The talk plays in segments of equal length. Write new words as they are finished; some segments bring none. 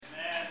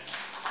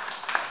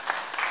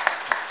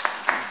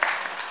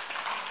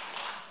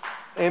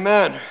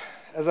Amen.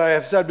 As I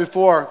have said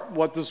before,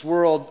 what this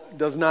world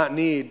does not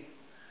need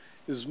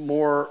is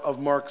more of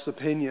Mark's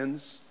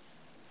opinions.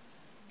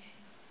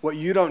 What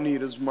you don't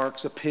need is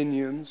Mark's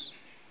opinions.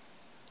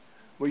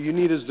 What you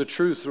need is the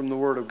truth from the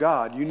Word of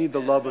God. You need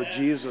the love of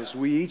Jesus.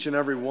 We each and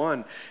every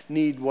one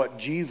need what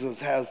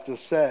Jesus has to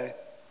say.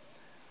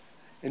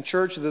 In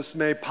church, this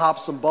may pop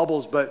some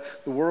bubbles,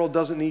 but the world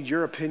doesn't need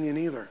your opinion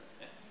either.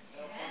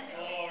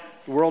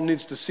 The world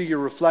needs to see your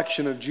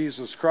reflection of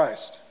Jesus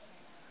Christ.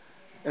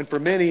 And for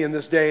many in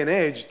this day and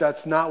age,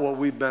 that's not what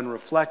we've been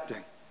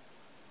reflecting.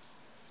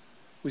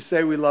 We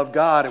say we love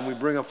God and we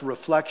bring a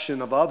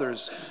reflection of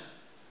others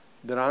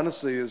that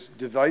honestly is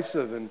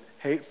divisive and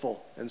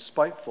hateful and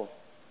spiteful.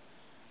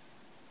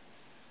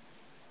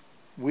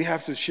 We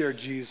have to share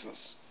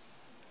Jesus.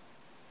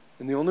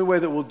 And the only way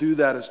that we'll do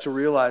that is to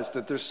realize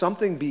that there's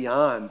something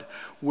beyond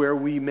where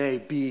we may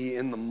be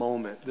in the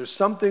moment. There's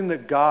something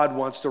that God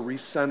wants to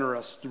recenter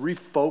us, to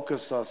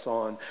refocus us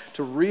on,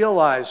 to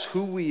realize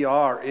who we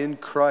are in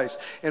Christ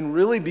and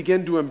really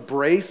begin to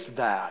embrace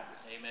that.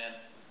 Amen.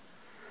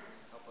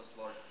 Help us,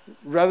 Lord.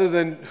 Rather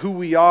than who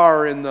we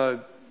are in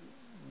the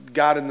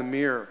God in the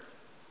mirror.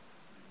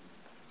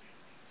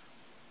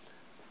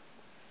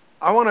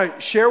 I want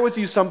to share with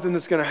you something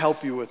that's going to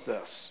help you with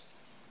this.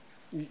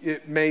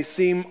 It may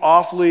seem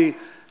awfully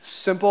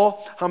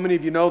simple. How many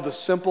of you know the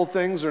simple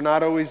things are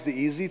not always the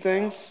easy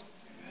things?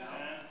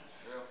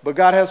 But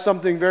God has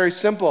something very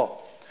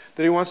simple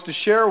that He wants to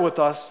share with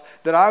us,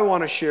 that I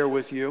want to share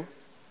with you,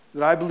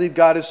 that I believe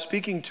God is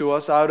speaking to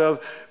us out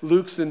of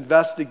Luke's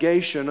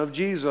investigation of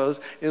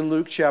Jesus in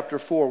Luke chapter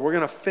 4. We're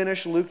going to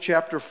finish Luke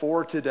chapter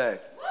 4 today.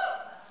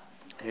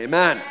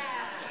 Amen.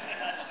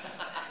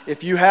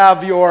 If you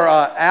have your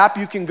app,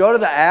 you can go to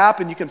the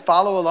app and you can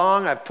follow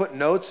along. I've put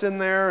notes in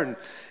there and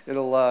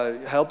it'll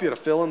help you to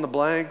fill in the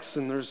blanks,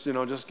 and there's,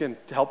 just can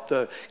help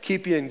to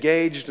keep you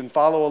engaged and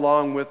follow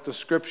along with the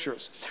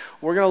scriptures.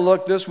 We're going to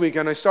look this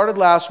weekend. I started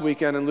last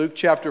weekend in Luke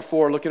chapter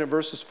 4, looking at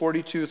verses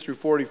 42 through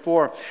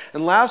 44.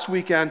 And last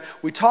weekend,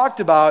 we talked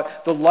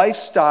about the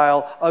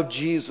lifestyle of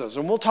Jesus.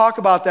 And we'll talk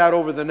about that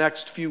over the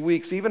next few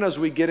weeks, even as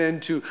we get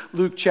into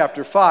Luke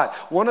chapter 5.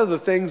 One of the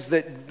things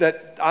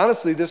that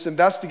honestly this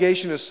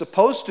investigation is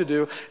supposed to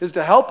do is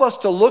to help us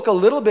to look a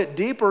little bit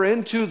deeper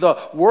into the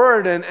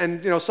Word.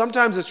 And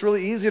sometimes it's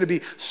really easy to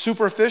be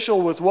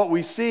superficial with what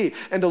we see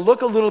and to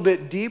look a little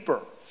bit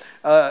deeper.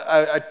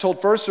 I told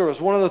First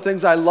Service, one of the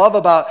things I love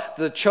about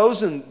The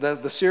Chosen,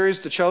 the series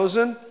The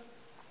Chosen,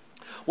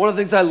 one of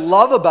the things I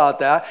love about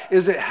that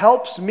is it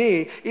helps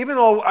me, even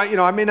though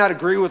I may not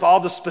agree with all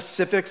the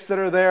specifics that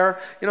are there.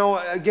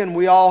 Again,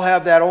 we all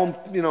have that own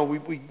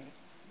we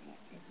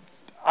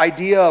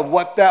idea of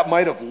what that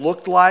might have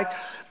looked like.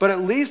 But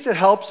at least it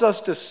helps us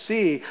to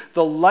see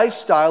the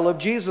lifestyle of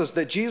Jesus,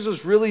 that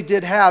Jesus really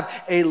did have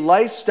a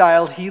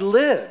lifestyle He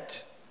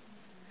lived.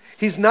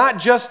 He's not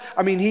just,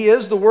 He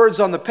is the words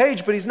on the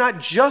page, but He's not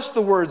just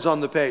the words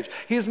on the page.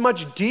 He is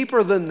much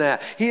deeper than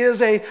that. He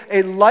is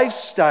a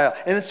lifestyle.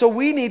 And so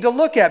we need to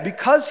look at,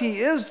 because He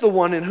is the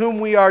one in whom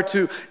we are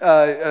to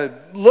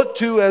look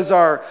to as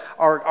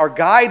our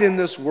guide in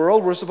this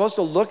world. We're supposed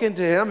to look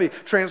into Him, be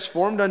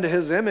transformed unto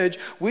His image.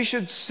 We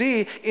should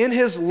see in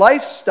His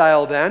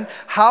lifestyle then,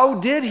 how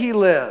did He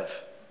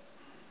live?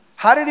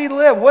 How did He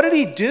live? What did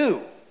He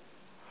do?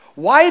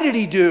 Why did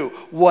He do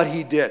what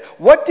He did?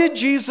 What did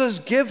Jesus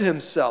give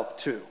Himself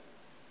to?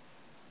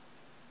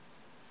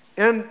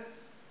 And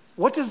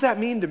what does that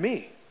mean to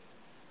me?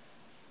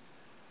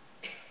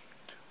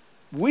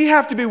 We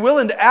have to be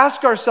willing to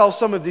ask ourselves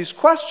some of these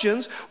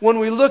questions when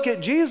we look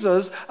at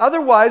Jesus.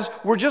 Otherwise,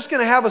 we're just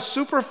going to have a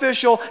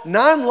superficial,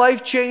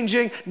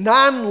 non-life-changing,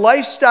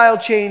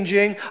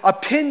 non-lifestyle-changing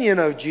opinion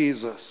of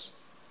Jesus.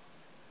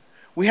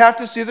 We have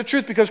to see the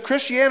truth, because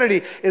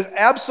Christianity is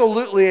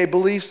absolutely a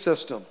belief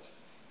system.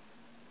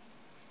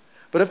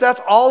 But if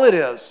that's all it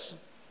is,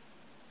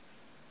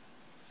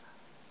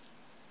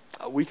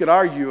 we could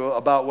argue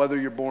about whether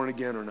you're born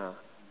again or not.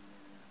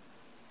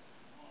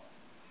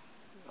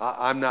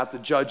 I'm not the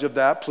judge of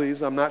that,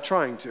 please. I'm not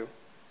trying to.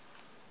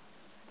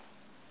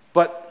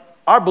 But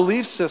our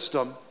belief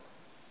system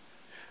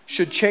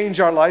should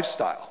change our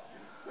lifestyle.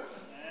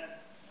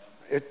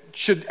 It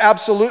should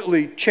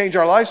absolutely change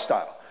our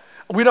lifestyle.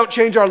 We don't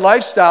change our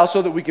lifestyle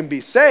so that we can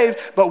be saved,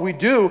 but we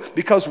do,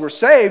 because we're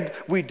saved,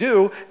 we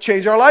do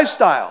change our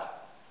lifestyle.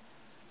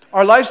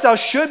 Our lifestyle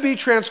should be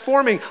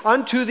transforming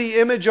unto the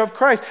image of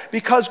Christ,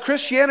 because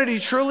Christianity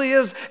truly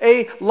is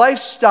a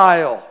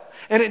lifestyle.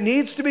 And it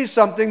needs to be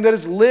something that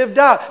is lived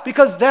out,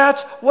 because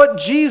that's what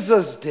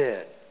Jesus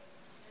did.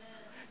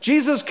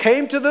 Jesus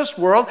came to this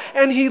world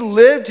and He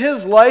lived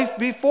His life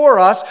before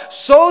us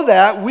so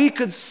that we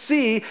could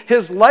see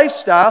His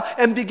lifestyle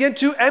and begin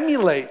to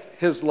emulate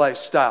His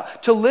lifestyle,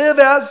 to live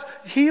as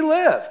He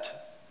lived.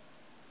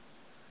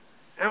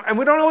 And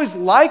we don't always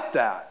like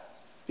that,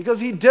 because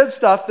He did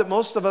stuff that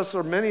most of us,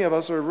 or many of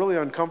us, are really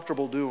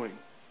uncomfortable doing.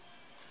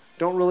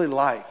 Don't really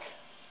like.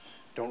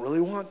 Don't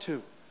really want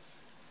to.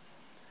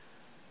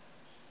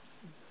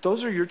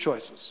 Those are your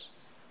choices.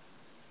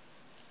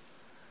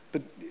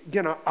 But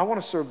again, I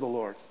want to serve the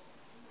Lord.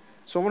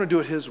 So I want to do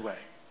it His way.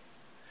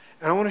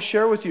 And I want to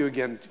share with you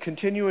again,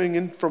 continuing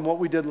in from what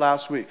we did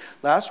last week.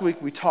 Last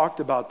week we talked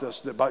about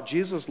this, about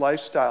Jesus'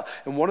 lifestyle.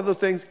 And one of the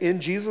things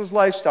in Jesus'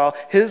 lifestyle,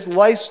 His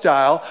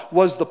lifestyle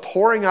was the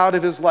pouring out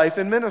of His life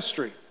in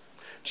ministry.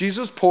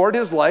 Jesus poured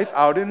His life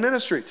out in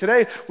ministry.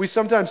 Today, we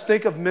sometimes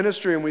think of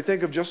ministry and we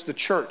think of just the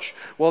church.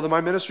 Well, then my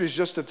ministry is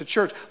just at the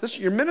church.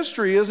 Listen, your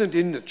ministry isn't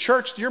in the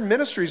church. Your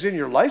ministry is in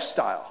your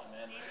lifestyle.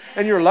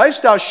 And your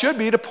lifestyle should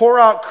be to pour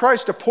out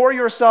Christ, to pour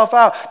yourself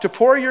out, to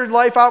pour your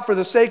life out for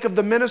the sake of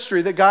the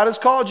ministry that God has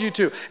called you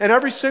to. And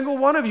every single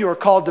one of you are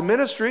called to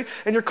ministry,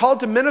 and you're called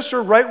to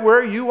minister right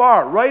where you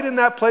are, right in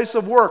that place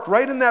of work,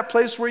 right in that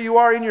place where you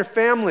are in your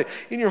family,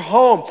 in your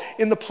home,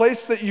 in the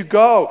place that you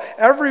go,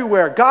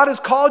 everywhere. God has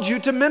called you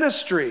to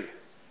ministry.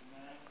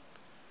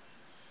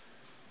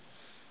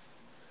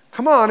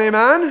 Come on,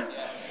 amen?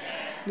 Yes.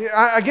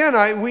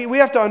 Again, we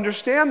have to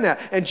understand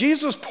that. And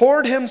Jesus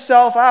poured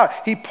Himself out.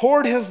 He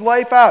poured His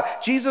life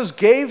out. Jesus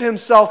gave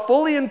Himself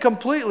fully and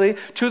completely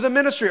to the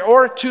ministry,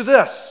 or to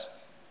this,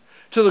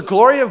 to the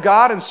glory of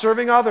God and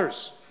serving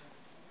others.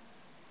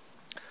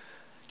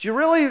 Do you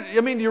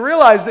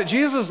realize that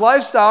Jesus'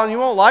 lifestyle, and you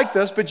won't like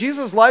this, but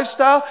Jesus'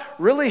 lifestyle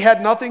really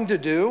had nothing to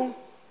do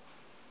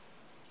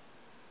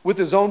with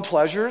His own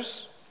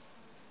pleasures?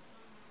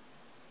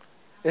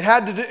 It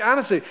had to do,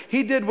 honestly,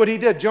 He did what He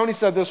did. Joni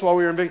said this while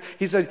we were in victory.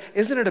 He said,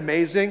 isn't it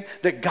amazing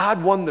that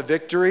God won the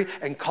victory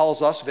and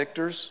calls us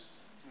victors?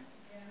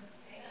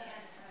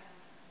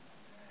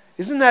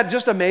 Isn't that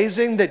just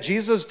amazing that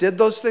Jesus did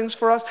those things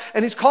for us?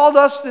 And He's called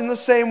us in the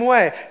same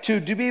way to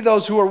be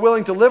those who are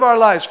willing to live our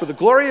lives for the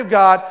glory of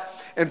God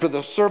and for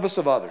the service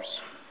of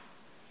others.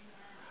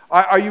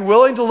 Are you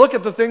willing to look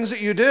at the things that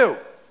you do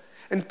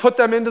and put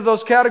them into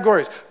those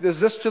categories?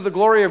 Is this to the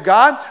glory of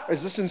God? Or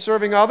is this in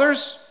serving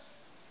others?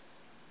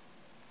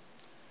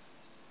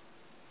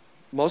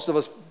 Most of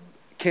us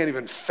can't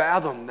even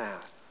fathom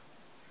that.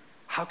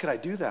 How could I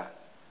do that?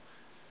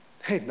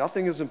 Hey,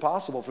 nothing is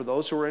impossible for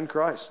those who are in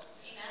Christ.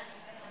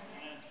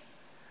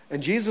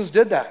 And Jesus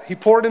did that. He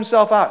poured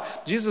Himself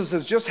out. Jesus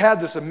has just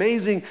had this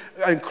amazing,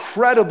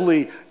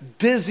 incredibly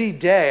busy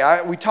day.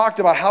 We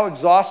talked about how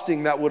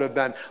exhausting that would have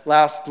been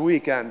last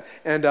weekend.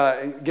 And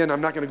again,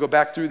 I'm not going to go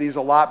back through these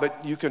a lot,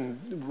 but you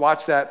can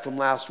watch that from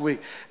last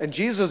week. And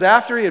Jesus,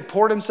 after He had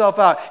poured Himself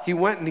out, He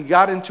went and He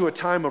got into a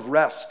time of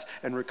rest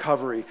and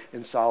recovery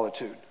in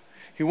solitude.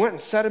 He went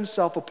and set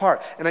Himself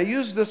apart. And I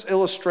used this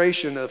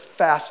illustration of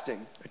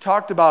fasting. I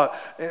talked about,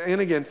 and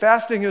again,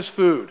 fasting is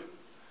food.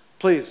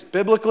 Please,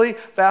 biblically,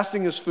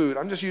 fasting is food.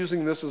 I'm just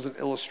using this as an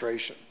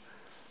illustration.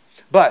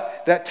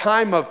 But that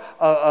time of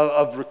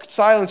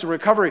silence and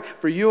recovery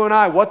for you and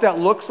I, what that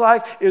looks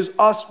like is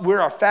us,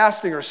 we're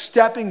fasting or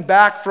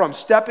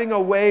stepping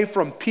away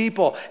from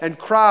people and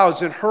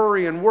crowds and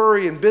hurry and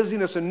worry and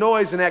busyness and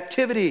noise and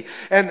activity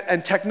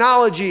and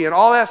technology and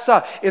all that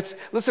stuff.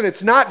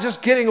 It's not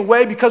just getting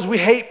away because we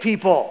hate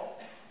people.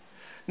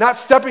 Not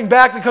stepping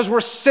back because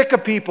we're sick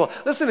of people.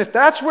 Listen, if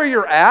that's where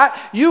you're at,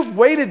 you've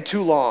waited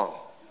too long.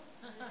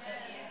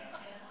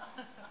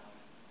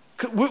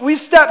 We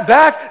step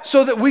back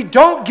so that we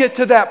don't get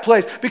to that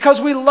place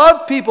because we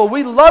love people.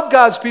 We love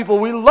God's people.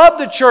 We love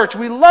the church.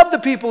 We love the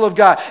people of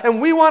God.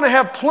 And we want to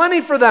have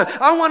plenty for them.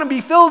 I want to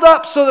be filled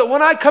up so that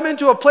when I come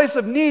into a place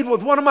of need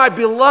with one of my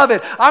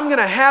beloved, I'm going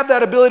to have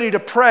that ability to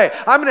pray.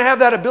 I'm going to have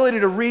that ability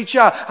to reach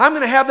out. I'm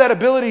going to have that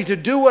ability to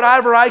do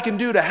whatever I can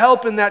do to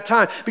help in that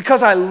time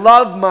because I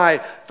love my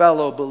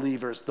fellow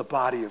believers, the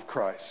body of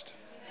Christ.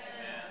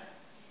 Amen.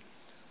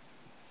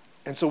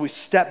 And so we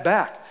step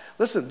back.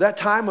 Listen, that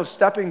time of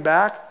stepping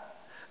back,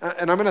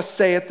 and I'm going to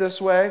say it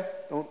this way,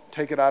 don't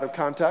take it out of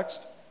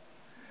context,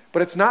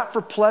 but it's not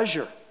for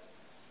pleasure.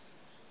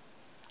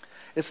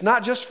 It's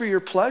not just for your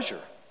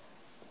pleasure.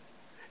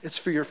 It's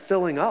for your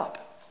filling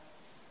up.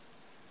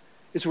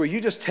 It's where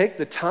you just take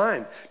the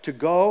time to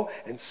go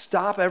and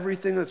stop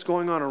everything that's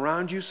going on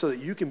around you so that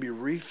you can be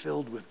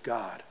refilled with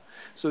God.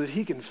 So that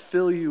He can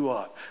fill you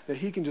up, that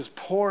He can just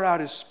pour out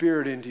His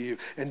Spirit into you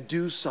and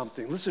do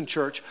something. Listen,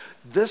 church,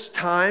 this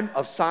time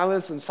of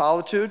silence and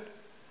solitude,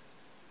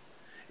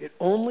 it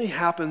only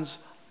happens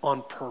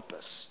on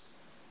purpose.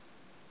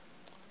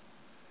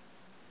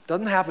 It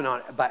doesn't happen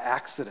by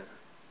accident.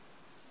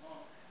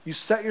 You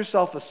set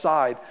yourself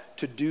aside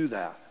to do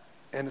that.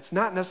 And it's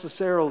not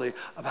necessarily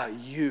about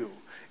you.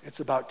 It's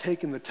about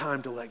taking the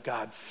time to let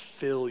God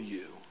fill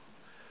you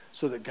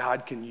so that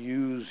God can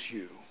use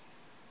you.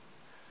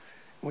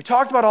 We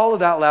talked about all of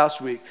that last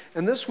week.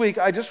 And this week,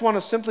 I just want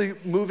to simply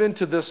move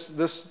into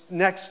this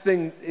next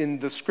thing in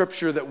the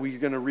scripture that we're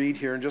going to read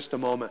here in just a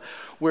moment,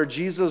 where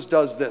Jesus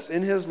does this.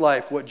 In His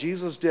life, what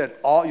Jesus did,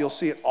 you'll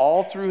see it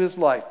all through His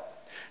life.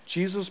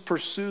 Jesus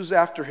pursues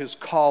after His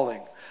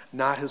calling,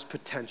 not His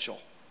potential.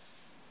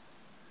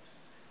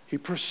 He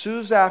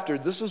pursues after,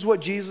 this is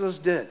what Jesus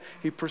did.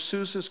 He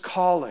pursues His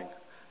calling,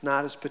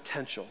 not His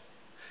potential.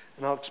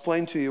 And I'll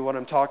explain to you what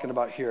I'm talking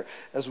about here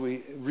as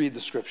we read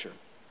the scripture.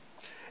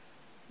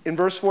 In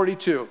verse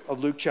 42 of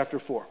Luke chapter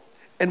 4,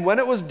 And when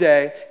it was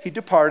day, he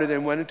departed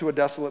and went into a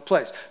desolate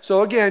place.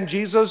 So again,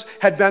 Jesus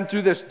had been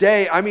through this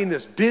day,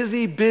 this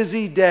busy,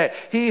 busy day.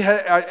 He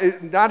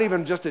had, not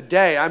even just a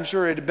day, I'm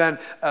sure it had been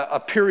a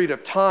period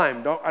of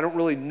time. I don't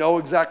really know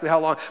exactly how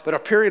long, but a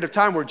period of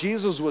time where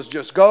Jesus was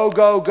just go,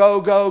 go,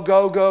 go, go,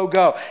 go, go,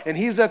 go. And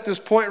he's at this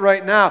point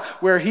right now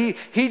where he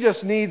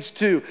just needs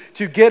to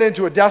get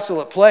into a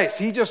desolate place.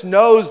 He just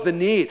knows the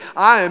need.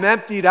 I am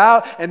emptied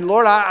out, and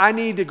Lord, I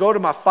need to go to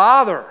my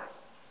Father.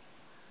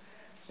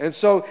 And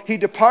so he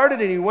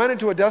departed and he went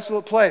into a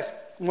desolate place.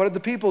 And what did the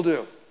people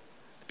do?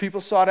 The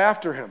people sought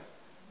after him.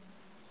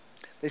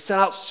 They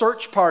sent out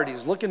search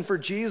parties looking for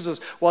Jesus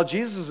while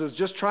Jesus is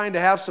just trying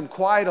to have some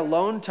quiet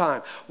alone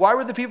time. Why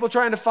were the people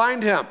trying to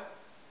find him?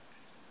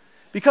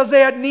 Because they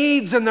had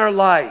needs in their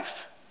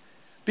life.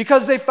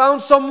 Because they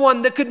found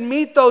someone that could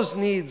meet those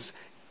needs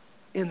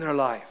in their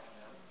life.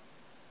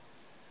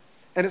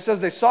 And it says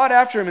they sought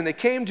after him and they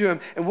came to him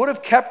and would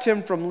have kept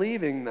him from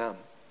leaving them.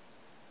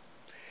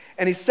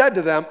 And he said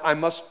to them, I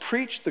must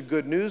preach the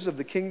good news of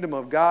the kingdom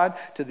of God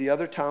to the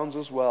other towns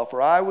as well, for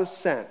I was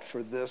sent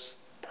for this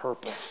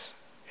purpose.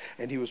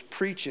 And he was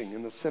preaching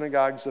in the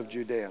synagogues of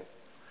Judea.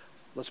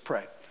 Let's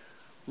pray.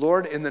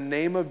 Lord, in the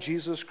name of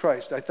Jesus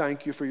Christ, I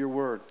thank you for your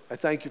word. I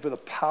thank you for the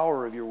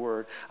power of your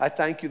word. I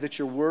thank you that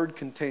your word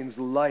contains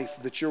life,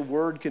 that your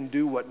word can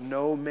do what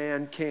no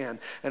man can.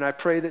 And I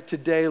pray that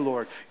today,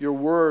 Lord, your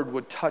word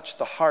would touch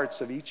the hearts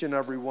of each and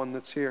every one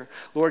that's here.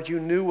 Lord, you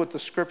knew what the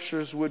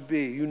scriptures would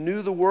be. You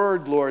knew the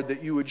word, Lord,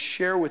 that you would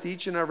share with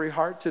each and every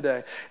heart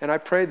today. And I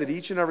pray that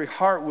each and every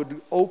heart would be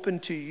open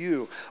to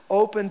you,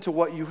 open to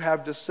what you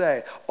have to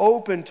say,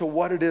 open to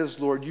what it is,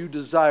 Lord, you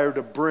desire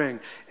to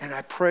bring. And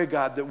I pray,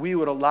 God, that we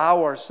would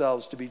allow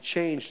ourselves to be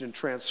changed and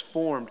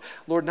transformed,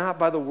 Lord, not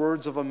by the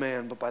words of a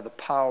man, but by the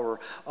power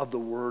of the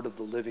word of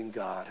the living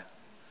God.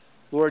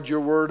 Lord, your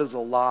word is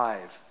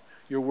alive.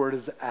 Your word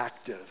is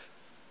active.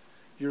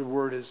 Your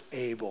word is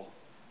able.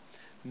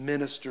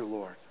 Minister,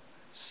 Lord.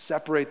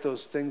 Separate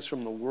those things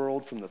from the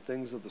world, from the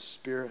things of the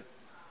Spirit.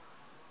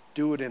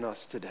 Do it in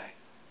us today.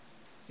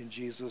 In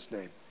Jesus'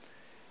 name.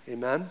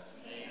 Amen.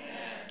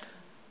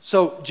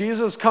 So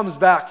Jesus comes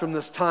back from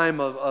this time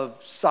of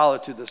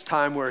solitude, this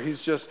time where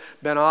he's just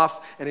been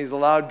off and he's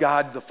allowed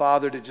God the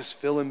Father to just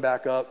fill him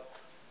back up.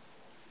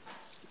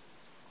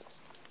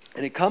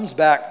 And he comes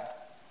back,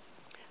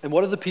 and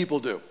what do the people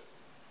do?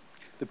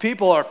 The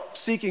people are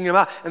seeking him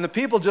out, and the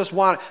people just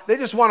want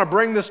to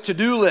bring this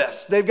to-do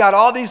list. They've got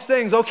all these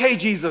things. Okay,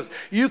 Jesus,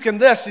 you can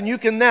this and you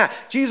can that.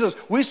 Jesus,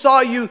 we saw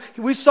you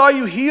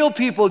heal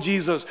people,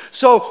 Jesus.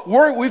 So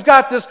we've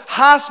got this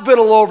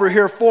hospital over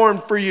here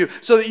formed for you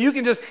so that you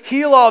can just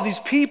heal all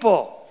these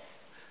people.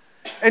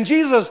 And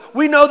Jesus,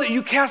 we know that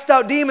you cast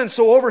out demons,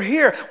 so over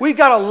here we've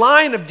got a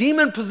line of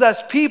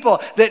demon-possessed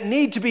people that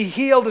need to be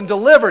healed and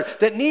delivered,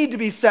 that need to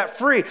be set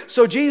free.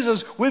 So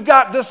Jesus, we've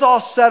got this all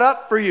set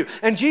up for you.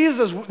 And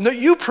Jesus,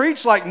 you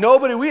preach like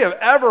nobody we have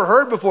ever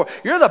heard before.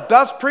 You're the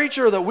best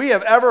preacher that we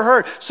have ever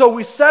heard. So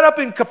we set up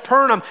in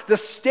Capernaum the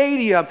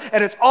stadium,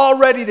 and it's all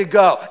ready to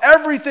go.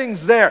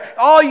 Everything's there.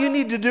 All you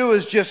need to do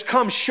is just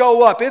come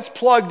show up. It's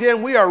plugged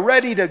in. We are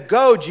ready to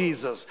go,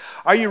 Jesus.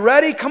 Are you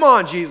ready? Come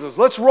on, Jesus.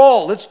 Let's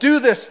roll. Let's do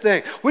this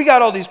thing. We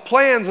got all these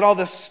plans and all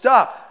this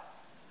stuff.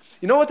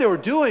 You know what they were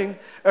doing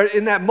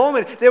in that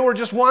moment? They were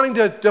just wanting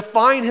to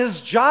define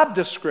his job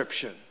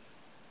description.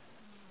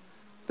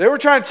 They were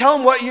trying to tell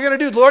him what you're going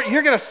to do. Lord,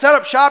 you're going to set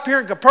up shop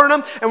here in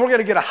Capernaum, and we're going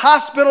to get a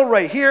hospital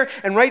right here,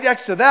 and right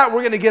next to that,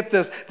 we're going to get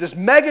this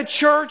mega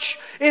church.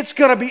 It's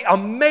going to be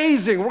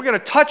amazing. We're going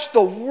to touch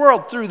the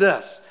world through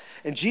this.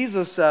 And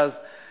Jesus says,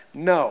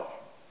 no,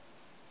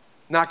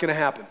 not going to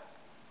happen.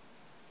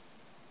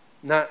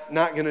 Not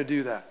going to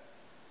do that.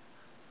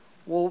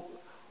 Well,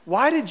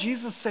 why did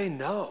Jesus say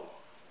no?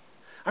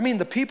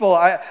 The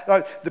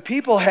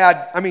people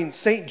had,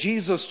 St.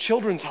 Jesus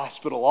Children's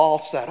Hospital all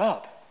set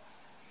up.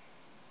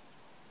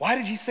 Why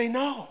did he say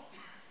no?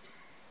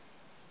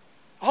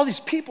 All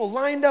these people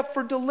lined up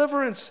for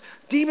deliverance,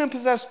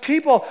 demon-possessed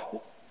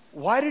people.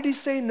 Why did he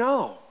say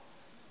no?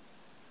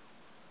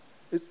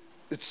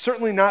 It's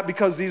certainly not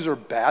because these are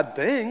bad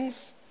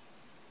things.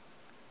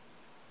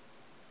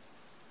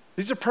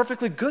 These are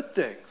perfectly good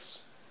things.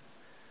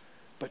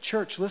 But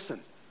church,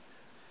 listen,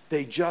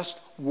 they just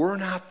were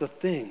not the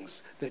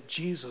things that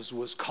Jesus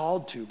was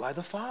called to by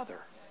the Father.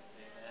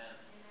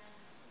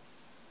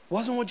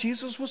 Wasn't what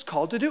Jesus was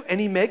called to do.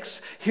 And he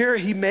makes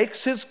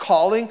his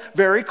calling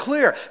very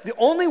clear. The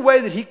only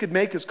way that he could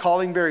make his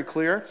calling very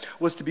clear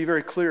was to be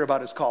very clear about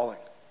his calling.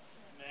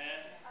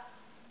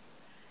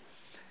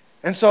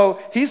 And so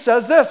he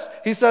says this.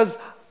 He says,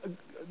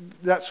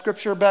 that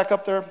scripture back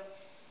up there.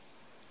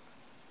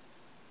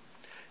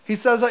 He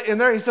says in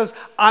there, he says,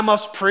 I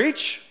must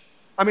preach.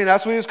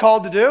 That's what he was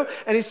called to do.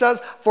 And he says,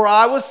 for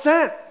I was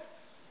sent.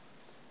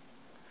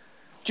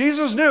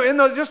 Jesus knew, in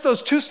just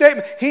those two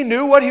statements, he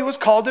knew what he was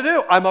called to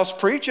do. I must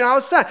preach and I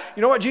was sent.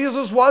 You know what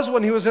Jesus was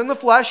when he was in the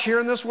flesh here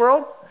in this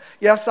world?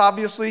 Yes,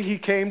 obviously, he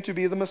came to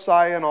be the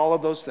Messiah and all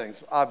of those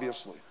things,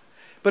 obviously.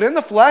 But in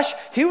the flesh,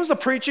 he was a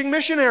preaching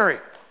missionary.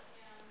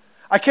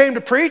 I came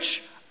to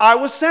preach. I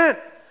was sent.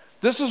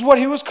 This is what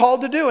he was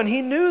called to do, and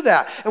he knew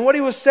that. And what he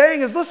was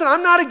saying is, listen,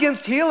 I'm not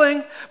against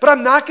healing, but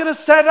I'm not going to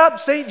set up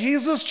St.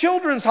 Jesus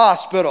Children's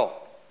Hospital.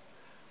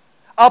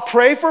 I'll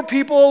pray for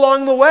people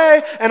along the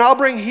way, and I'll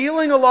bring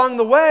healing along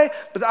the way,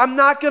 but I'm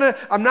not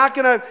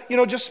gonna,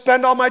 just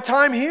spend all my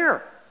time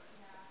here.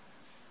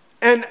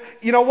 And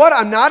you know what?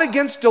 I'm not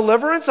against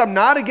deliverance. I'm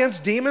not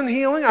against demon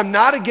healing. I'm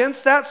not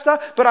against that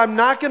stuff, but I'm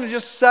not going to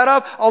just set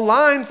up a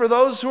line for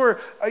those who are,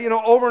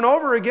 over and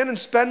over again and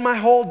spend my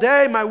whole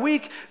day, my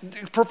week,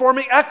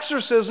 performing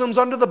exorcisms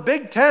under the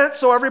big tent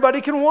so everybody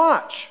can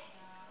watch.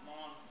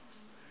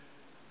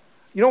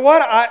 You know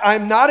what?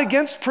 I'm not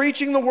against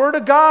preaching the Word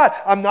of God.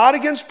 I'm not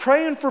against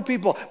praying for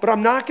people, but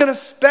I'm not going to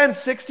spend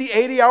 60,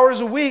 80 hours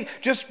a week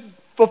just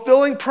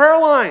fulfilling prayer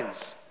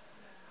lines.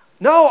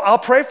 No, I'll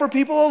pray for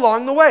people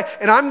along the way,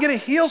 and I'm going to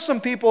heal some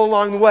people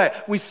along the way.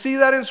 We see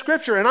that in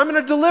Scripture, and I'm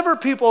going to deliver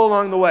people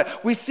along the way.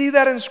 We see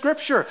that in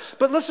Scripture.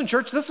 But listen,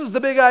 church, this is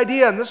the big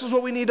idea, and this is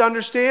what we need to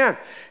understand.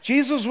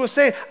 Jesus was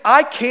saying,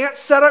 I can't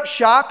set up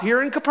shop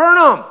here in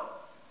Capernaum.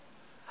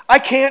 I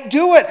can't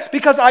do it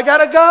because I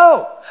got to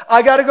go.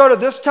 I got to go to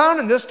this town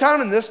and this town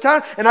and this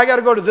town, and I got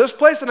to go to this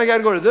place, and I got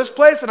to go to this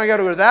place, and I got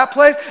to go to that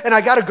place, and I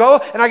got to go,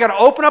 and I got to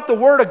open up the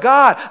Word of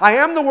God. I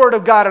am the Word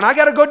of God, and I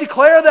got to go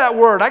declare that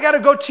Word. I got to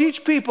go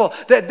teach people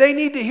that they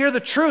need to hear the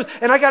truth,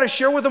 and I got to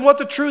share with them what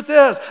the truth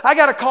is. I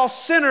got to call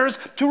sinners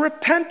to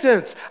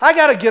repentance. I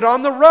got to get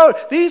on the road.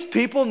 These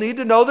people need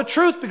to know the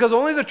truth because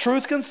only the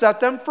truth can set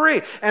them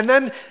free. And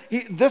then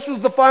this is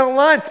the final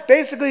line.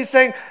 Basically he's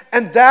saying,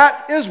 and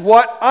that is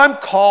what I'm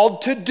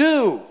called to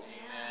do.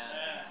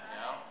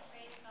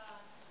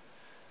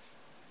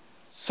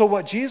 So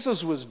what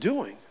Jesus was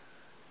doing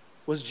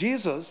was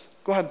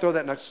go ahead and throw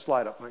that next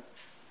slide up, Mike.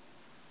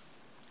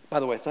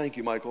 By the way, thank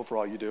you, Michael, for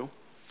all you do.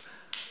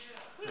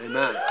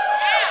 Amen.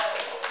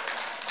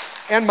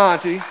 And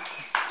Monty.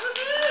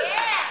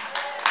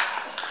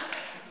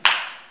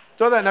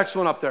 Throw that next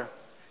one up there.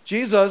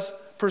 Jesus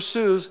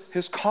pursues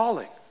his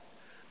calling,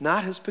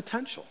 not his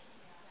potential.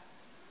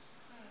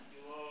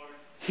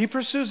 He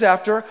pursues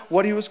after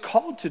what he was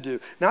called to do,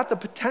 not the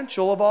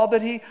potential of all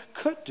that he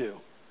could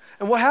do.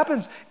 And what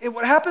happens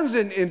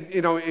in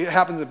it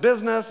happens in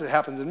business, it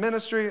happens in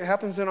ministry, it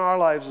happens in our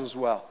lives as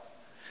well,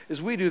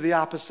 is we do the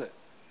opposite.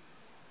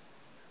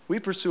 We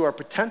pursue our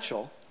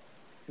potential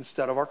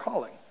instead of our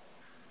calling.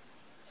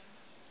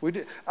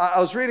 I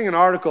was reading an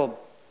article.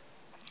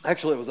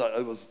 Actually,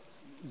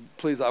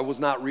 I was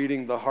not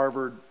reading the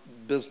Harvard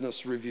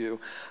Business Review.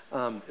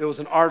 It was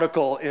an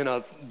article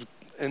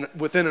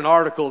within an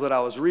article that I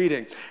was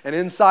reading. And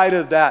inside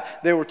of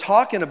that, they were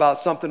talking about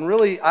something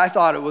really, I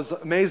thought it was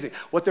amazing.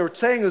 What they were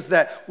saying is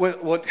that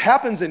what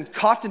happens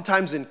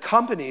oftentimes in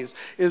companies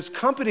is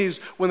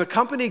when the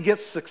company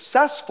gets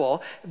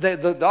successful,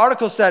 the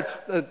article said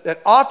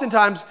that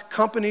oftentimes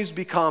companies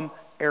become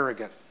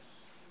arrogant.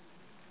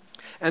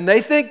 And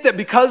they think that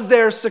because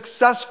they're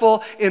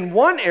successful in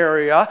one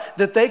area,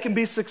 that they can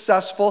be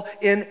successful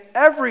in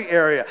every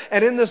area.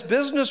 And in this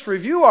Business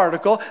Review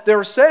article, they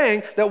were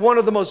saying that one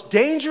of the most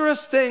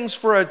dangerous things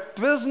for a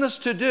business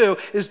to do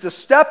is to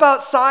step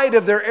outside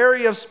of their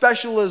area of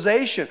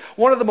specialization.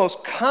 One of the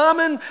most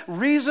common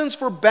reasons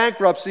for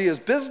bankruptcy is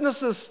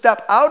businesses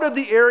step out of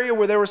the area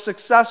where they were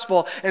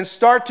successful and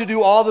start to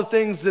do all the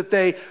things that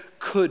they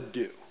could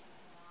do.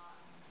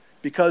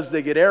 Because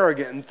they get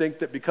arrogant and think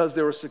that because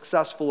they were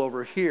successful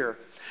over here,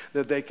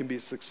 that they can be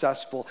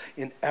successful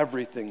in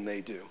everything they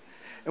do.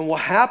 And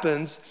what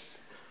happens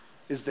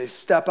is they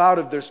step out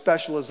of their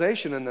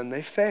specialization and then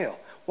they fail.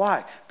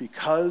 Why?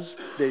 Because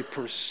they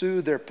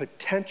pursue their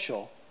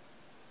potential,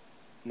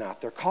 not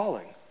their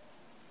calling.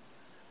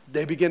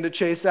 They begin to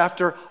chase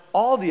after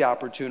all the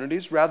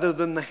opportunities rather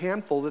than the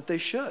handful that they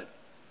should.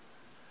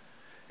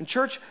 And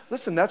church,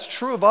 listen, that's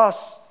true of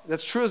us.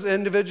 That's true as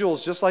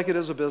individuals, just like it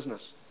is a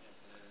business.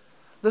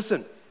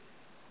 Listen,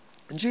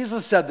 and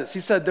Jesus said this.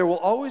 He said, there will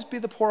always be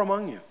the poor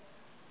among you.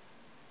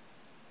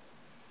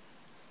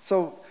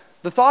 So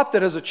the thought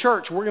that as a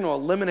church we're going to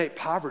eliminate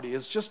poverty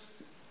is just,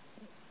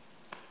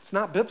 it's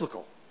not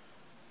biblical.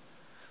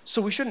 So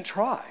we shouldn't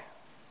try.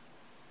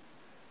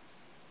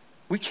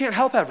 We can't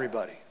help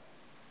everybody,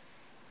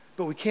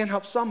 but we can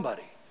help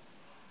somebody.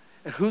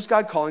 And who's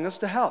God calling us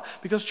to help?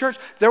 Because church,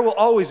 there will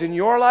always, in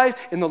your life,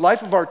 in the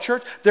life of our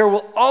church, there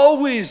will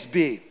always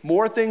be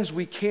more things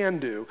we can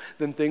do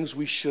than things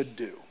we should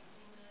do.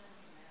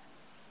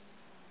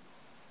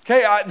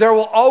 Okay, there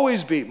will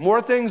always be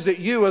more things that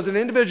you as an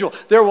individual,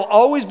 there will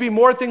always be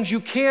more things you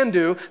can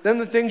do than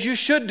the things you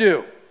should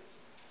do.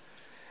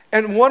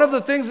 And one of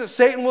the things that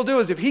Satan will do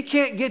is if he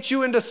can't get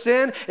you into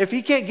sin, if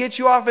he can't get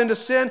you off into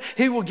sin,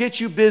 he will get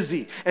you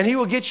busy. And he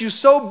will get you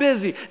so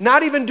busy,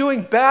 not even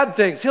doing bad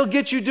things. He'll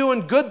get you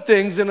doing good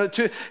things. He'll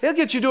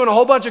get you doing a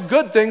whole bunch of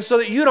good things so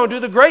that you don't do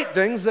the great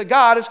things that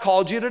God has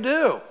called you to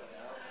do.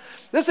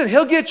 Listen,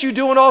 he'll get you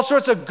doing all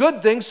sorts of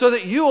good things so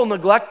that you will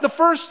neglect the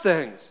first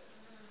things.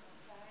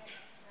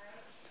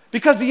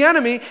 Because the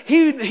enemy,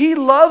 he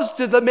loves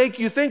to make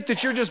you think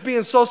that you're just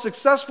being so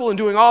successful in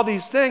doing all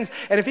these things.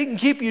 And if he can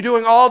keep you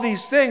doing all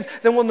these things,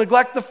 then we'll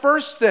neglect the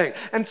first thing.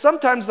 And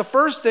sometimes the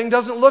first thing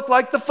doesn't look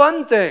like the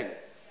fun thing.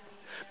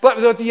 But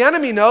what the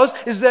enemy knows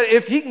is that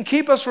if he can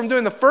keep us from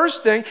doing the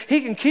first thing, he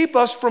can keep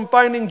us from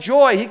finding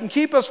joy. He can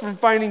keep us from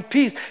finding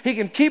peace. He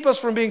can keep us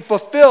from being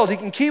fulfilled. He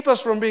can keep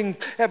us from being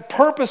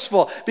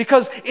purposeful.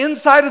 Because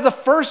inside of the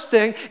first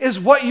thing is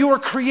what you were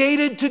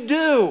created to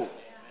do.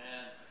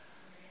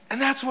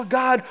 And that's what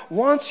God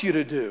wants you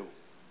to do.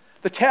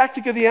 The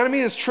tactic of the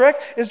enemy, his trick,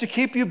 is to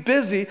keep you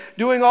busy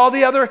doing all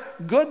the other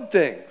good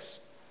things.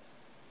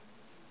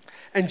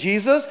 And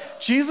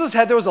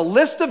there was a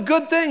list of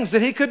good things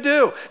that he could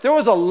do. There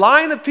was a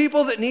line of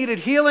people that needed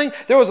healing.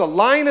 There was a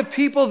line of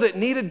people that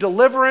needed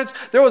deliverance.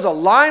 There was a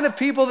line of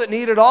people that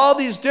needed all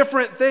these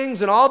different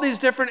things in all these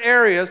different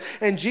areas.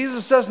 And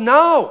Jesus says,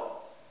 no.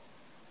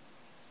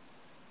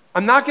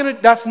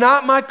 That's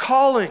not my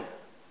calling.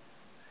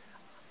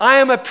 I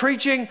am a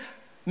preaching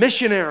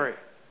missionary,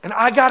 and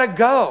I got to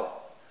go.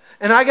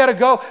 And I got to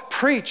go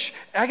preach.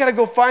 I got to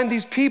go find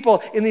these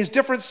people in these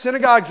different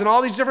synagogues and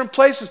all these different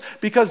places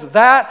because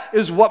that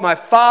is what my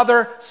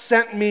Father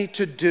sent me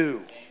to do.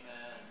 Amen.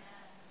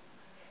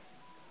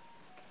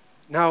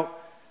 Now,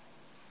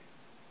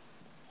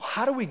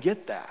 how do we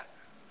get that?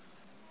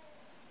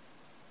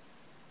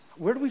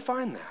 Where do we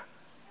find that?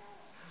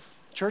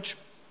 Church,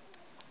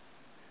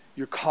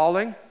 your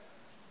calling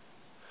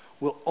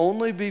will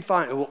only be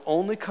found, it will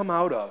only come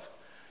out of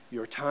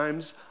your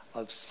times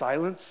of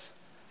silence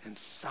and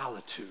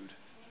solitude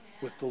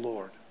with the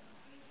Lord.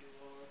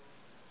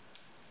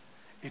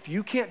 If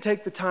you can't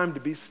take the time to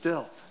be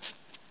still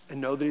and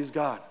know that He's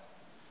God,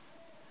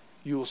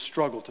 you will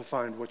struggle to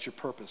find what your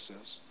purpose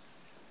is,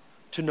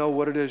 to know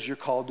what it is you're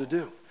called to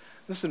do.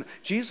 Listen,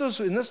 Jesus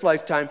in this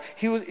lifetime,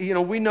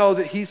 we know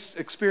that He's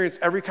experienced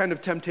every kind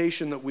of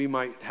temptation that we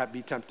might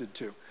be tempted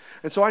to.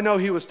 And so I know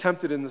He was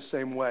tempted in the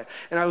same way.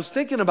 And I was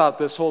thinking about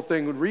this whole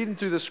thing and reading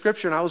through the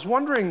scripture, and I was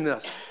wondering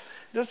this.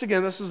 Just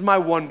again, this is my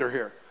wonder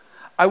here.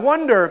 I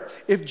wonder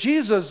if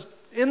Jesus,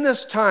 in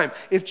this time,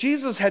 if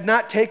Jesus had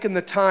not taken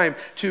the time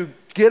to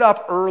get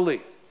up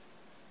early.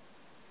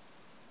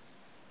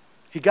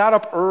 He got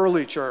up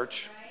early,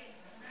 church.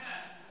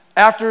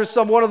 After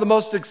one of the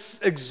most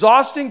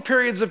exhausting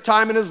periods of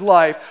time in his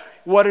life,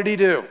 what did he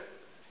do?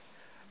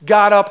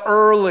 Got up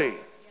early.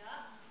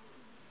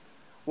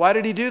 Why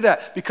did he do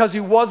that? Because he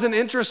wasn't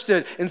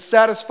interested in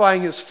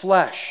satisfying his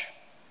flesh.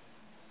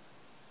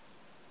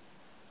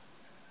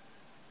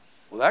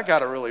 Well, that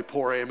got a really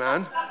poor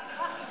amen.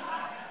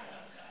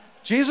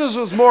 Jesus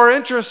was more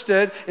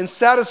interested in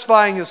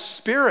satisfying his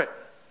spirit.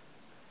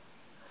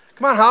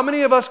 Come on, how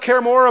many of us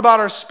care more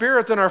about our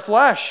spirit than our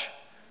flesh?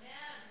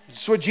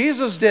 That's what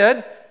Jesus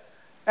did.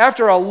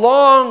 After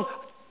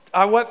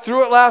I went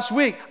through it last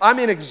week,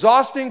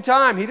 exhausting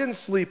time. He didn't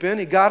sleep in,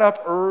 he got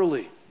up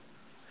early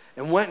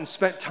and went and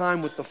spent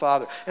time with the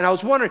Father. And I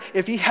was wondering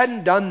if he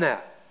hadn't done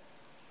that.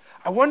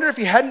 I wonder if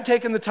he hadn't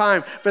taken the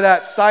time for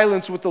that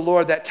silence with the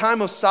Lord, that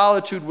time of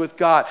solitude with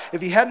God, if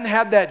he hadn't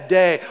had that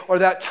day or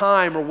that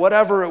time or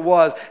whatever it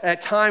was,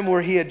 that time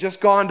where he had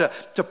just gone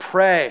to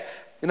pray.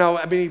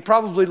 He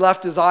probably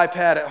left his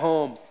iPad at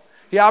home.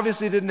 He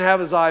obviously didn't have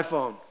his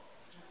iPhone.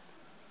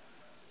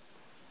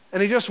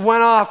 And he just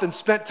went off and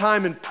spent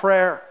time in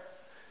prayer.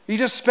 He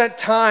just spent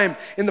time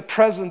in the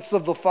presence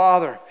of the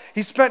Father.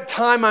 He spent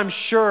time, I'm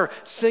sure,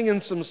 singing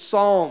some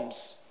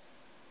psalms.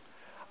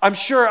 I'm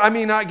sure, I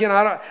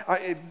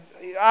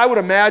would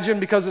imagine,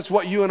 because it's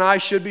what you and I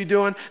should be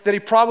doing, that he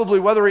probably,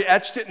 whether he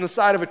etched it in the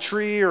side of a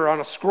tree or on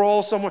a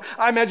scroll somewhere,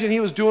 I imagine he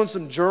was doing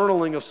some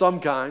journaling of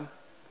some kind.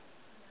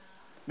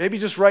 Maybe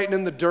just writing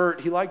in the dirt.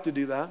 He liked to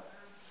do that.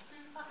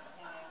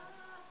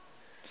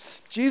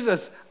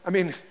 Jesus,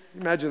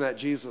 imagine that,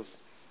 Jesus.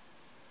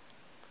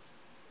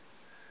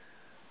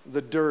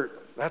 The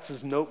dirt, that's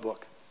his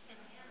notebook.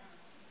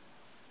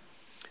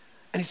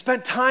 And he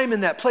spent time in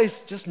that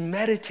place just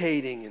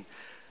meditating and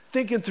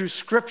thinking through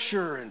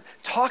Scripture and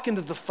talking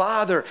to the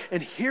Father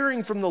and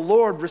hearing from the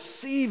Lord,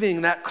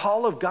 receiving that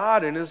call of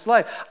God in his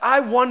life.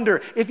 I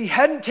wonder if he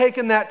hadn't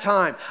taken that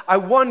time, I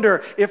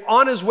wonder if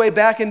on his way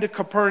back into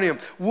Capernaum,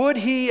 would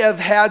he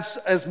have had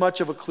as much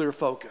of a clear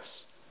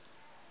focus?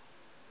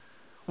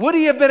 Would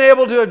he have been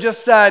able to have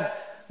just said,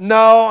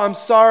 no, I'm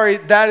sorry,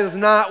 that is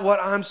not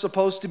what I'm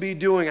supposed to be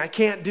doing. I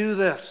can't do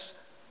this.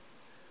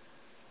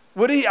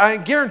 I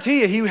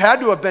guarantee you he had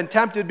to have been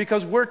tempted,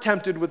 because we're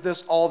tempted with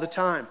this all the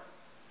time.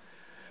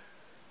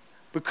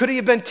 But could he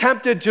have been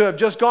tempted to have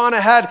just gone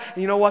ahead,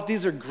 and you know what,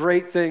 these are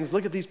great things.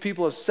 Look at these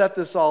people have set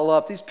this all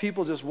up. These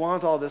people just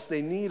want all this.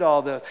 They need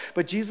all this.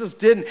 But Jesus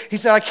didn't. He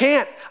said,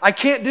 I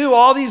can't do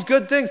all these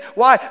good things.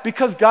 Why?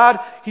 Because God,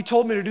 he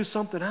told me to do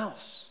something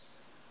else.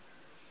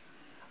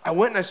 I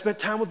went and I spent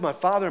time with my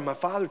Father, and my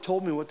Father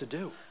told me what to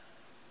do.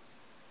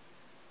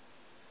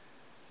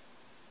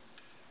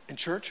 And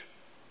church,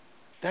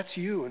 that's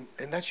you,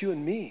 and that's you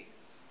and me.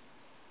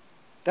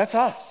 That's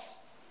us.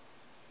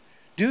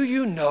 Do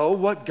you know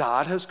what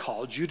God has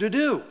called you to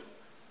do?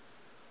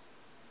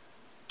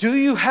 Do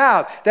you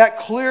have that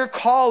clear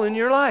call in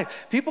your life?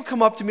 People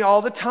come up to me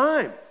all the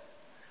time.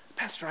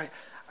 Pastor,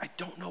 I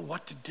don't know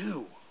what to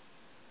do.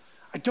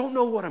 I don't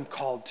know what I'm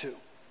called to.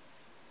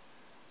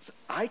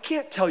 I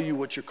can't tell you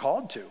what you're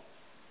called to.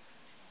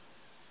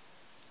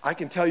 I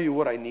can tell you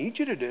what I need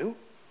you to do.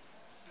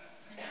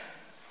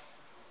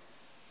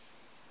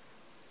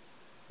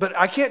 But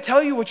I can't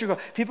tell you what you're going.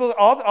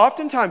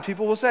 Oftentimes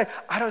people will say,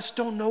 I just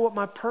don't know what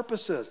my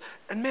purpose is.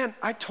 And man,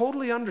 I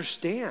totally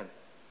understand.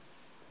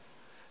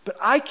 But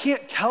I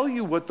can't tell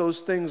you what those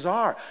things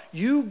are.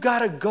 You got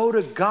to go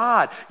to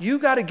God. You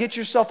got to get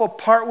yourself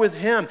apart with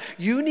Him.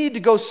 You need to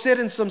go sit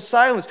in some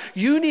silence.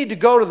 You need to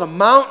go to the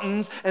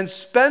mountains and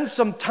spend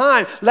some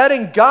time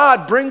letting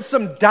God bring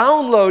some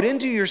download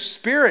into your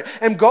spirit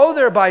and go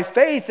there by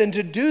faith. And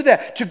to do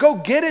that, to go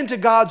get into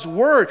God's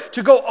Word,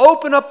 to go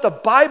open up the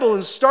Bible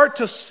and start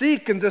to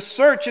seek and to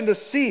search and to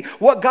see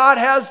what God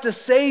has to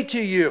say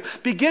to you.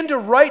 Begin to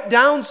write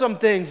down some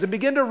things and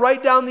begin to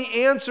write down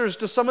the answers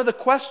to some of the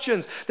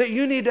questions that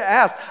you need to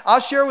ask. I'll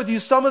share with you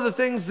some of the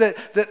things that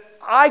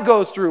I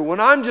go through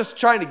when I'm just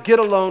trying to get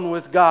alone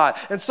with God,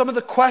 and some of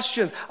the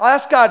questions. I'll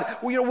ask God,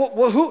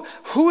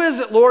 who is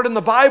it, Lord, in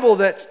the Bible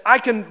that I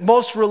can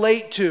most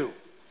relate to?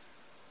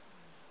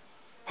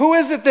 Who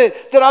is it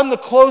that I'm the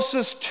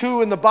closest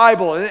to in the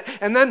Bible?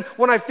 And then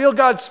when I feel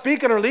God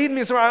speaking or leading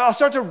me somewhere, I'll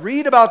start to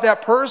read about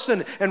that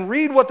person and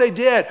read what they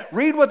did,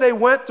 read what they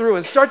went through,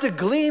 and start to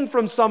glean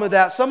from some of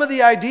that, some of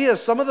the ideas,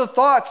 some of the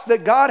thoughts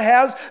that God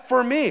has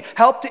for me.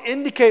 Help to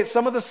indicate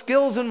some of the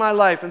skills in my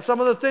life and some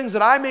of the things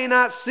that I may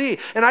not see.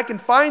 And I can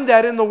find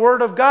that in the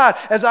Word of God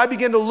as I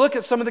begin to look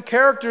at some of the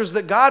characters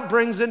that God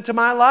brings into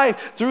my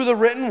life through the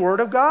written Word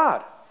of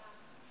God.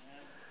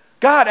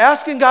 God,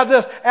 asking God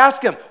this,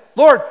 ask Him,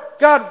 Lord,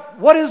 God,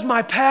 what is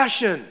my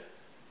passion?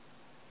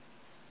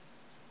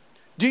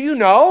 Do you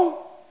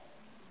know?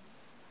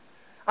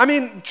 I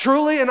mean,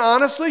 truly and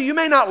honestly, you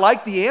may not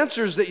like the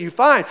answers that you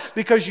find,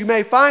 because you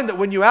may find that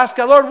when you ask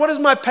God, Lord, what is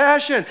my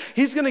passion?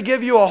 He's going to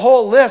give you a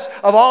whole list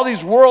of all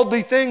these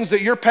worldly things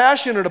that you're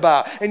passionate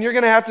about. And you're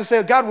going to have to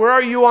say, God, where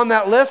are you on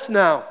that list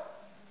now?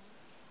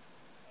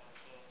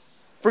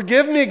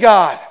 Forgive me,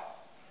 God.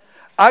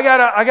 I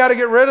gotta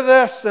get rid of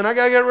this, and I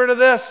got to get rid of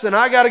this, and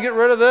I got to get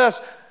rid of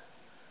this.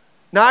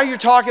 Now you're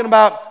talking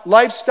about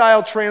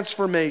lifestyle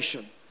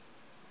transformation.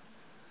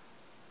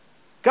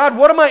 God,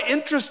 what am I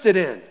interested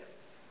in?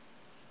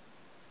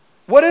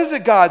 What is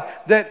it, God,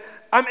 that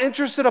I'm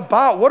interested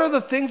about? What are the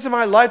things in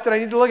my life that I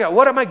need to look at?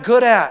 What am I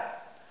good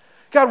at?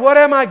 God, what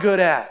am I good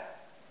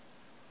at?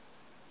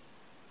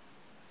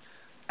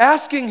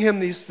 Asking Him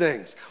these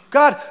things.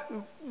 God,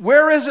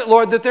 where is it,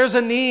 Lord, that there's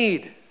a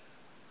need?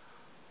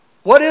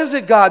 What is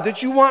it, God,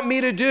 that you want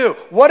me to do?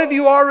 What have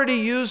you already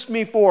used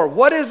me for?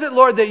 What is it,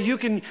 Lord, that you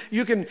can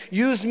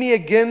use me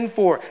again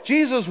for?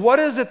 Jesus, what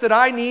is it that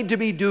I need to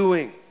be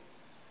doing?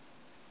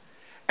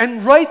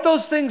 And write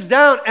those things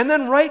down, and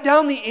then write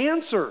down the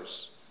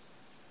answers.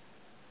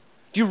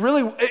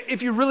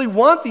 If you really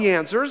want the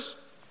answers,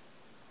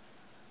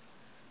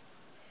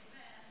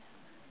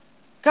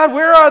 God,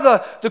 where are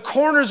the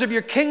corners of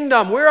your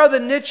kingdom? Where are the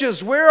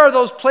niches? Where are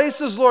those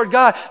places, Lord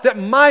God, that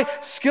my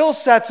skill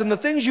sets and the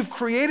things you've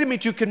created me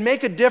to can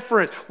make a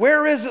difference?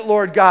 Where is it,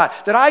 Lord God,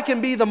 that I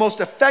can be the most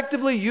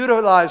effectively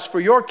utilized for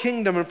your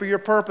kingdom and for your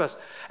purpose?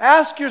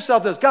 Ask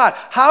yourself this, God,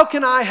 how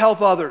can I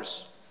help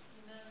others?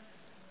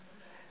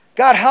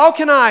 God, how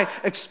can I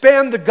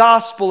expand the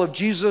gospel of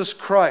Jesus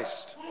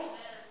Christ?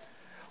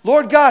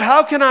 Lord God,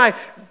 how can I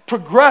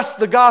progress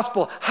the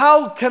gospel?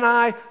 How can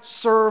I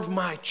serve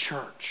my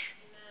church?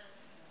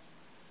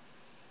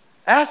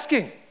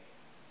 Asking.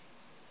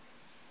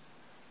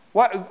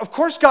 Of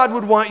course God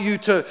would want you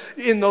to,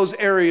 in those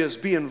areas,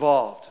 be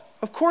involved.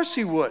 Of course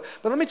He would.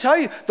 But let me tell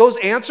you, those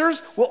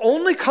answers will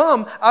only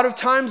come out of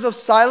times of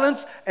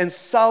silence and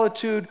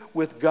solitude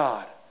with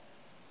God.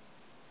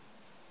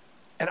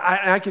 And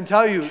I can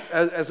tell you,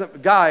 as a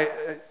guy,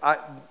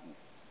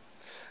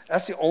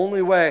 that's the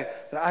only way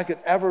that I could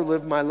ever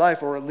live my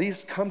life, or at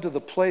least come to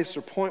the place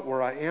or point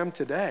where I am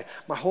today.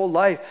 My whole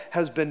life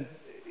has been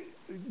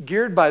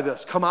geared by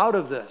this, come out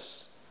of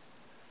this.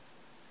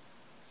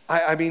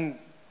 I mean,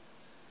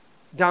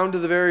 down to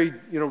the very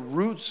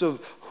roots of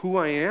who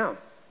I am.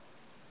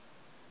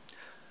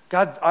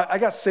 God, I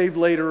got saved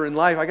later in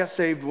life. I got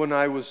saved when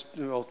I was,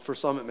 for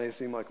some it may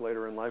seem like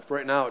later in life.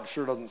 Right now it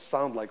sure doesn't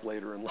sound like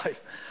later in life.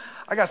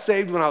 I got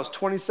saved when I was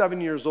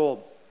 27 years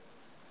old.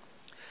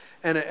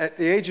 And at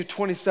the age of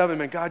 27,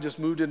 man, God just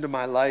moved into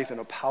my life in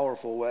a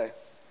powerful way.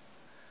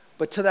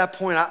 But to that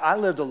point, I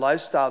lived a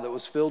lifestyle that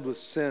was filled with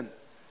sin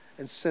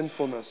and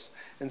sinfulness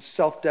and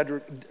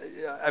self-hatred,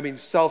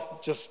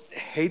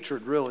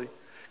 really,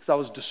 because I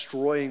was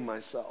destroying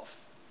myself.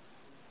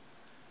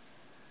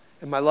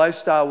 And my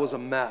lifestyle was a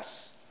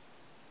mess.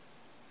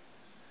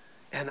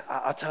 And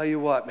I'll tell you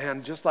what,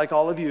 man, just like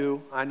all of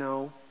you, I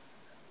know,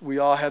 we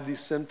all have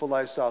these sinful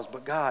lifestyles,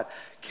 but God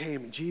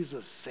came and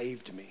Jesus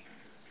saved me.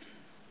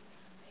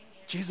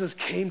 Jesus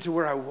came to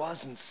where I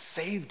was and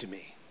saved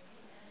me.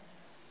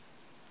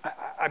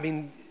 I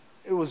mean,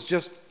 it was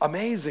just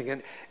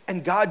amazing.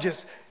 And God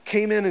just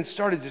came in and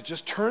started to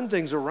just turn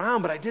things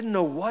around, but I didn't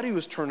know what he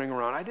was turning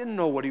around. I didn't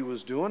know what he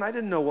was doing. I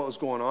didn't know what was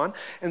going on.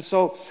 And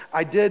so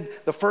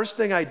the first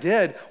thing I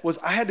did was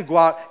I had to go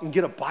out and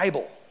get a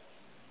Bible.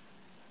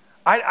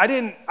 I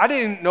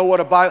didn't know what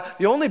a Bible,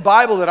 the only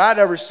Bible that I'd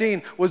ever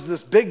seen was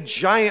this big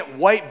giant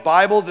white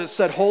Bible that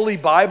said Holy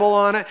Bible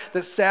on it,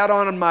 that sat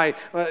on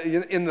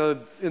in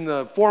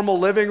the formal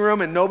living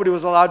room and nobody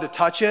was allowed to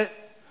touch it.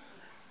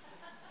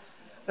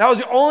 That was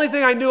the only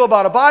thing I knew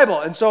about a Bible.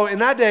 And so in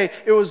that day,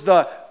 it was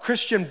the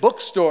Christian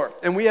bookstore,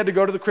 and we had to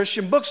go to the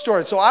Christian bookstore.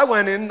 And so I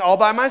went in all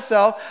by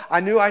myself. I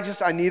knew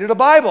I needed a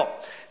Bible.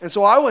 And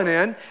so I went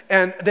in,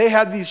 and they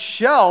had these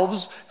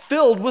shelves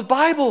filled with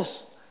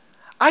Bibles.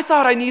 I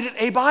thought I needed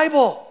a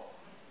Bible.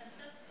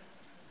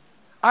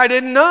 I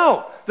didn't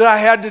know that I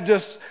had to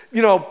just,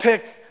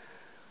 pick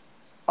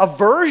a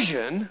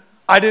version.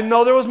 I didn't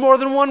know there was more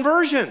than one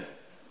version.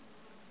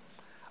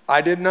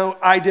 It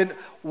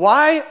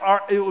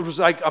was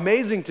like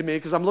amazing to me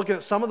because I'm looking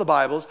at some of the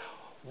Bibles.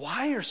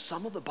 Why are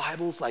some of the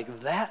Bibles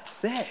like that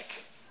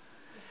thick?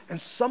 And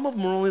some of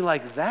them are only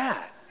like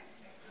that.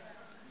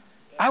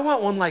 I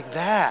want one like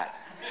that.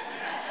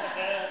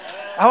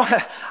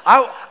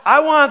 I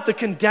want the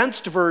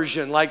condensed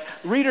version, like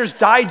Reader's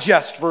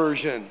Digest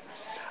version.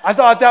 I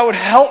thought that would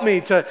help me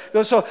to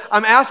go. So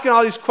I'm asking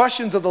all these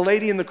questions of the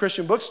lady in the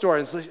Christian bookstore,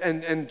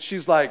 and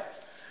she's like,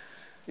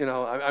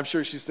 I'm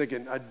sure she's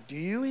thinking, do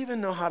you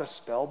even know how to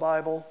spell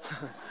Bible?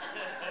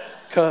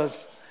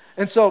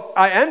 And so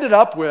I ended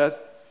up with,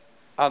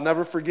 I'll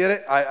never forget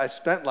it, I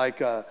spent like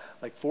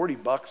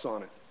 $40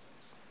 on it.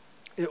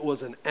 It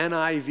was an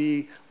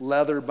NIV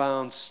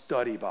leather-bound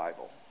study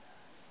Bible.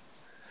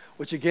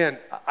 Which again,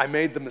 I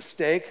made the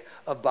mistake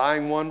of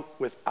buying one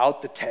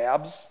without the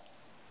tabs.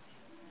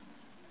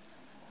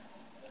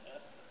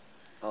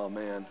 Oh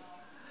man.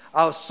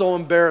 I was so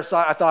embarrassed.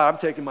 I thought I'm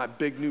taking my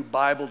big new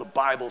Bible to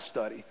Bible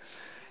study.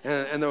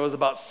 And there was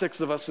about 6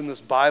 of us in this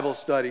Bible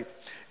study.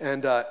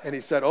 And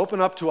he said,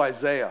 open up to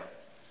Isaiah.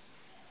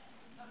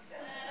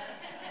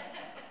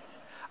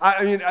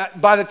 I mean,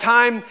 by the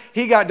time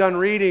he got done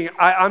reading,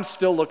 I'm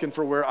still looking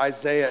for where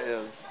Isaiah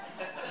is.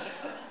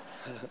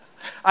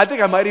 I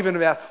think I might even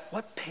have asked,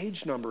 what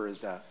page number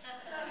is that?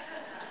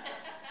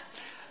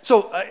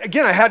 So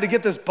again, I had to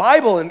get this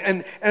Bible,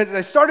 and as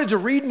I started to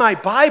read my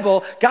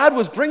Bible, God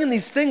was bringing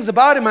these things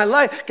about in my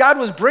life. God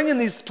was bringing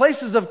these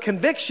places of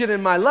conviction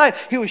in my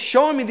life. He was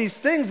showing me these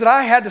things that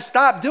I had to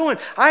stop doing.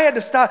 I had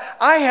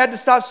to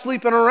stop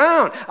sleeping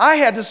around. I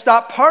had to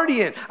stop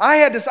partying.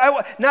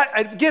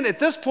 Again, at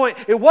this point,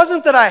 it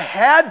wasn't that I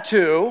had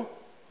to.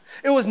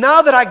 It was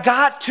now that I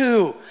got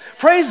to.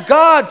 Praise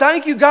God.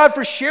 Thank you, God,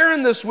 for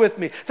sharing this with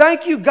me.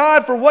 Thank you,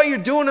 God, for what you're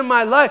doing in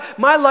my life.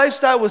 My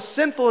lifestyle was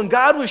sinful, and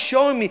God was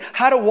showing me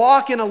how to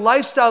walk in a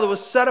lifestyle that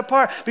was set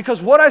apart.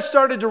 Because what I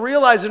started to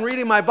realize in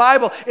reading my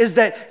Bible is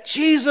that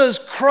Jesus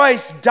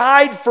Christ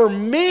died for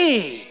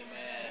me.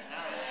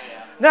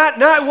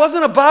 It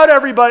wasn't about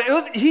everybody.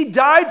 He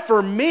died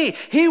for me.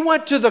 He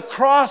went to the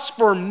cross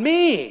for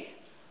me.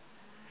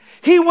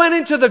 He went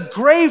into the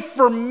grave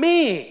for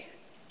me.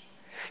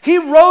 He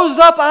rose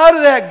up out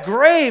of that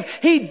grave.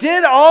 He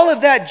did all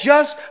of that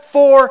just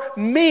for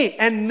me.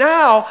 And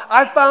now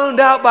I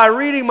found out by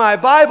reading my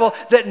Bible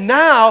that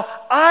now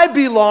I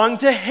belong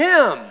to Him.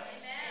 Amen.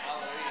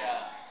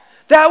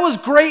 That was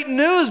great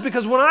news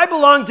because when I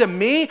belonged to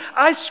me,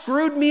 I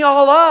screwed me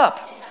all up.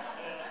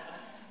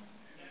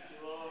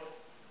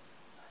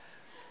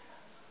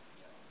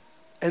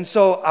 And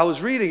so I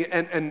was reading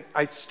and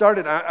I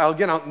started,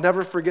 I'll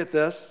never forget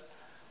this.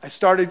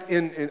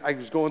 I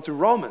was going through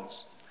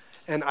Romans.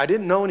 And I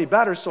didn't know any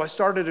better, so I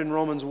started in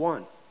Romans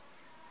 1.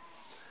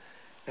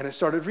 And I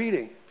started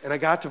reading, and I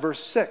got to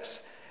verse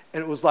 6.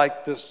 And it was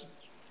like this,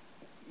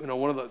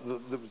 one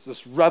of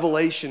this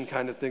revelation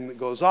kind of thing that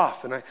goes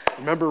off. And I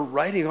remember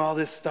writing all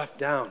this stuff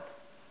down.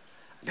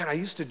 Man, I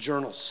used to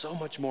journal so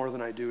much more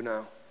than I do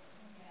now.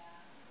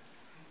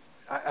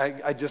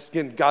 I just,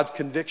 again, God's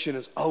conviction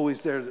is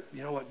always there. That,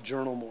 you know what,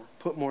 journal more.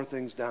 Put more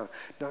things down.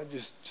 Not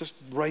just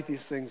write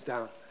these things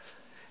down.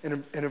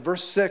 And in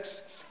verse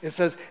 6, it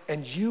says,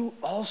 and you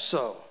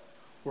also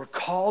were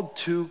called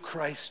to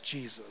Christ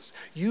Jesus.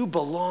 You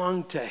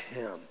belong to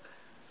Him.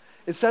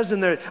 It says in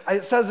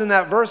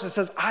that verse, it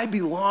says, I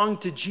belong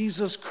to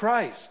Jesus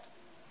Christ.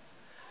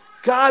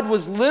 God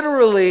was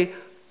literally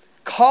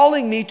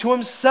calling me to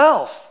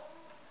Himself.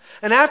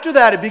 And after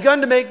that, it began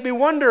to make me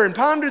wonder and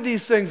ponder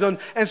these things and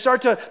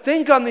start to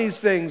think on these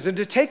things and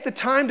to take the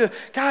time to,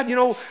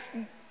 God,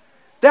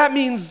 that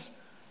means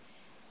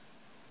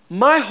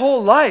my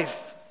whole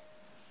life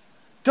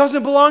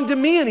doesn't belong to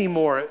me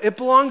anymore. It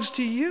belongs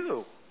to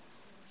you.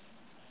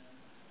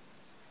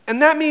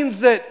 And that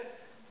means that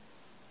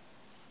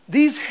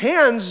these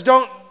hands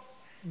don't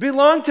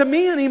belong to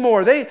me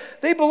anymore. They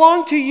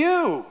belong to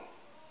you.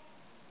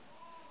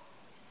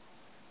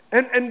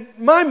 And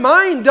my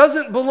mind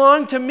doesn't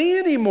belong to me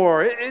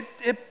anymore.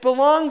 It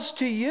belongs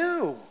to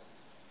you.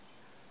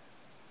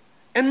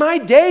 And my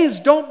days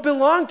don't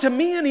belong to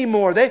me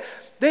anymore.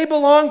 They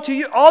belong to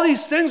you. All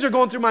these things are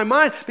going through my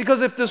mind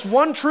because if this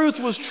one truth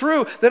was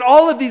true, then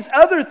all of these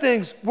other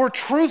things were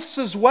truths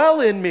as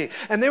well in me.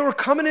 And they were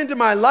coming into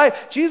my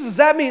life. Jesus,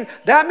 that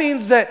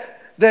means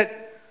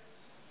that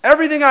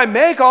everything I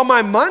make, all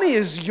my money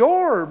is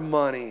your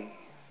money.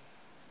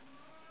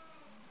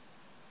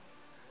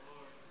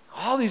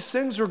 All these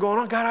things are going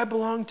on. God, I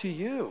belong to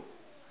you.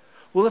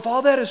 Well, if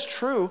all that is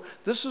true,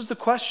 this is the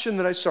question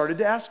that I started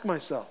to ask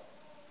myself.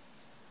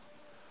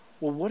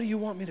 Well, what do you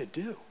want me to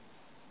do?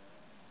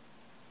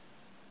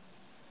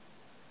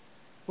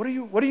 What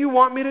do you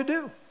want me to do?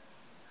 You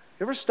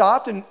ever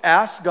stopped and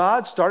asked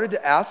God, started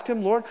to ask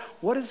him, Lord,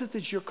 what is it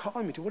that you're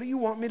calling me to? What do you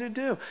want me to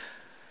do?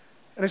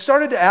 And I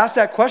started to ask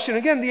that question.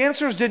 Again, the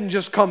answers didn't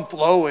just come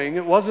flowing.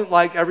 It wasn't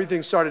like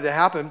everything started to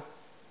happen.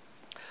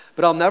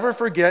 But I'll never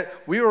forget,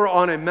 we were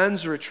on a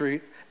men's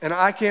retreat, and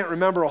I can't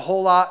remember a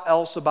whole lot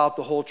else about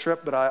the whole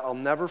trip, but I'll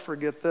never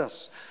forget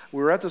this.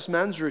 We were at this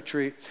men's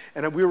retreat,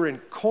 and we were in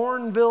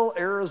Cornville,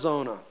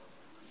 Arizona,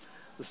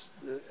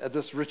 at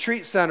this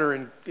retreat center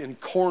in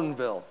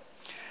Cornville.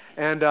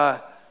 And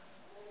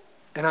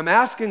I'm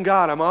asking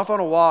God, I'm off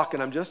on a walk,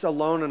 and I'm just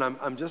alone, and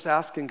I'm just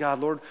asking God,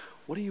 Lord,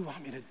 what do you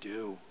want me to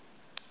do?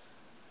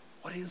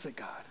 What is it,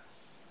 God?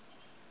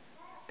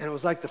 And it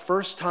was like the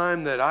first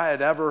time that I had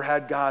ever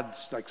had God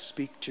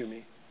speak to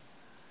me.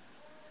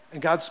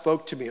 And God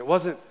spoke to me. It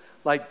wasn't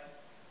like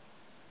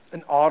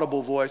an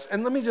audible voice.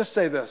 And let me just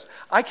say this.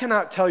 I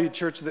cannot tell you,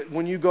 church, that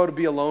when you go to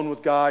be alone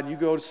with God, you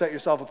go to set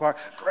yourself apart,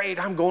 great,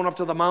 I'm going up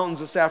to the mountains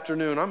this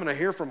afternoon. I'm going to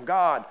hear from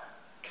God.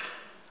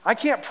 I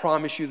can't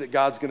promise you that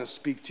God's going to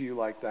speak to you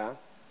like that.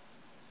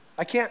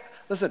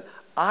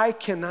 I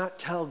cannot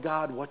tell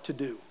God what to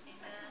do.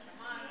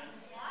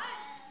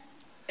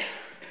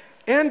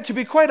 And to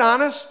be quite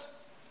honest,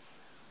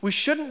 we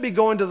shouldn't be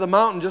going to the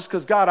mountain just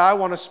because, God, I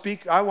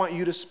want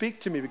you to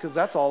speak to me, because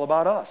that's all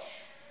about us.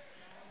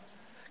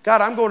 God,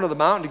 I'm going to the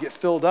mountain to get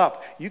filled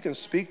up. You can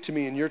speak to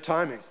me in your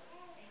timing.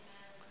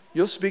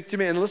 You'll speak to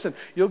me, and listen,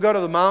 you'll go to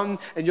the mountain,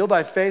 and you'll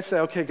by faith say,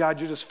 okay, God,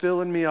 you're just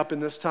filling me up in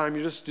this time.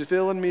 You're just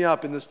filling me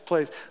up in this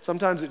place.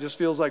 Sometimes it just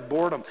feels like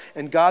boredom,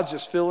 and God's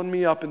just filling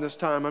me up in this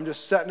time. I'm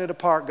just setting it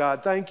apart,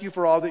 God. Thank you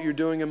for all that you're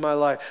doing in my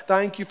life.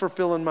 Thank you for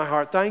filling my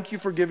heart. Thank you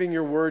for giving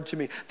your word to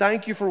me.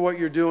 Thank you for what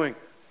you're doing.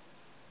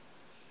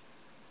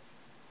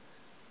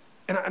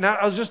 And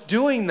I was just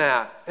doing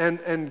that,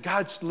 and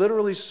God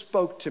literally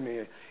spoke to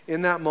me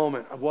in that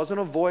moment. It wasn't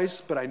a voice,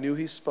 but I knew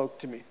he spoke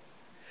to me.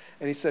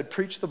 And he said,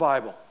 preach the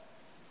Bible.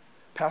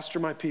 Pastor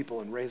my people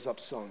and raise up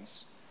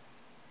sons.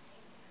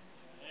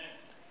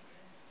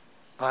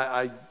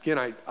 I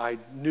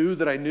knew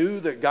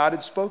that God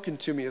had spoken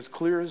to me as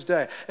clear as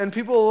day. And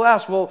people will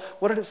ask, well,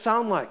 what did it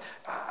sound like?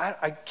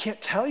 I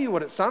can't tell you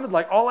what it sounded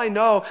like. All I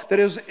know that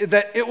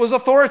it was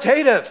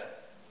authoritative.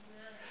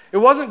 It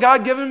wasn't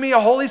God giving me a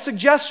holy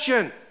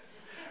suggestion.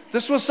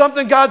 This was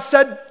something God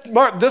said,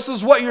 Mark, this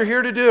is what you're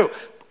here to do.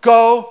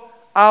 Go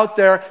out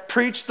there,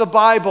 preach the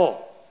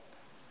Bible.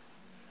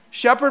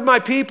 Shepherd my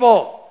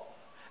people.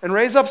 And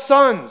raise up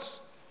sons.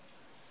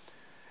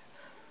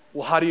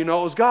 Well, how do you know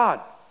it was God?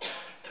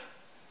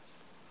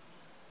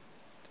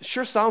 It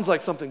sure sounds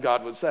like something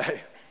God would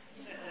say.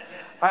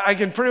 I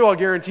can pretty well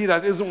guarantee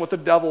that isn't what the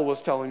devil was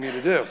telling me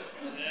to do.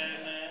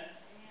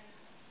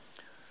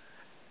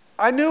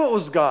 I knew it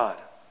was God.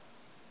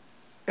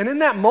 And in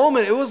that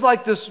moment, it was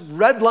like this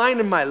red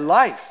line in my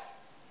life.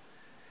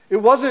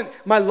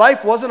 My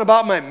life wasn't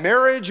about my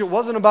marriage. It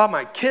wasn't about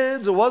my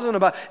kids. It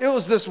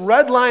was this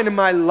red line in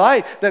my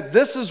life that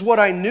this is what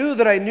I knew,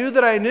 that I knew,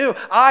 that I knew.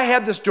 I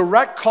had this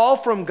direct call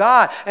from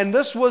God, and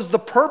this was the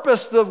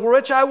purpose for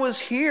which I was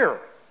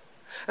here.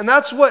 And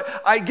that's what,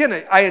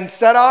 I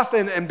set off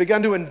and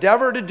begun to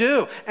endeavor to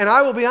do. And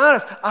I will be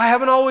honest, I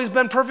haven't always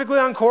been perfectly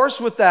on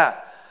course with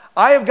that.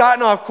 I have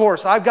gotten off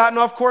course. I've gotten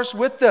off course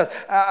with this.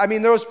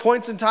 There was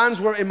points and times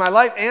where in my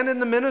life and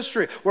in the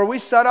ministry where we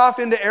set off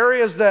into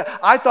areas that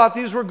I thought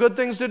these were good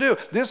things to do.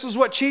 This is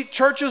what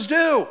churches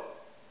do.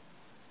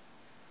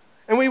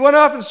 And we went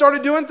off and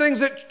started doing things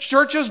that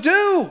churches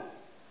do.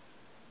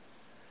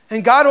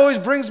 And God always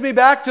brings me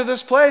back to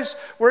this place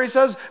where he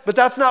says, but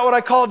that's not what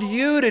I called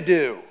you to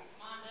do.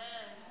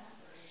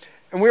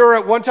 And we were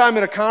at one time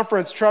at a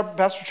conference,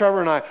 Pastor Trevor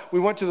and I, we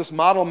went to this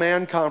Model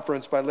Man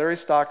conference by Larry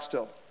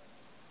Stockstill.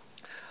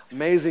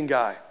 Amazing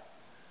guy.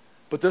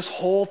 But this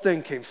whole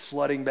thing came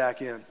flooding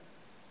back in.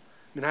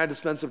 I had to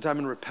spend some time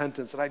in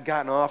repentance, and I'd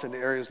gotten off into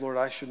areas, Lord,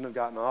 I shouldn't have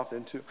gotten off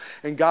into.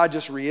 And God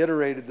just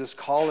reiterated this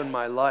call in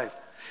my life.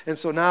 And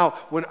so now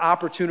when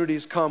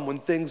opportunities come, when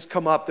things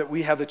come up that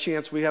we have a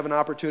chance, we have an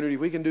opportunity,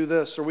 we can do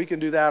this, or we can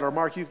do that, or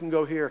Mark, you can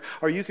go here,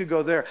 or you could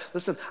go there.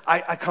 Listen,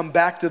 I come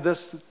back to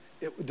this.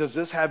 Does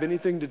this have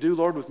anything to do,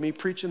 Lord, with me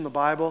preaching the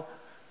Bible,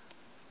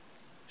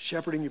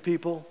 shepherding your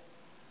people,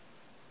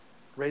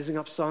 raising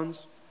up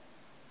sons?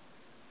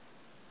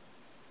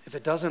 If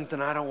it doesn't,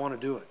 then I don't want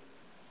to do it.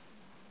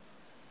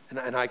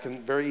 And I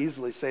can very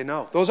easily say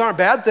no. Those aren't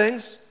bad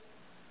things.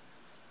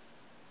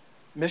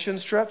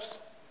 Missions trips.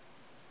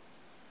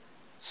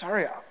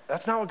 Sorry,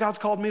 that's not what God's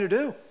called me to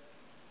do.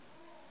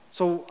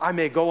 So I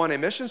may go on a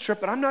missions trip,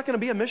 but I'm not going to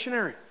be a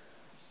missionary.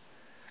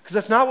 Because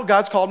that's not what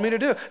God's called me to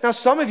do. Now,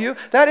 some of you,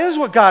 that is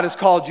what God has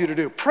called you to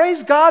do.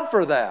 Praise God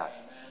for that.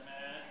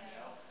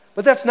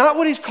 But that's not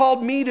what He's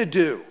called me to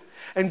do.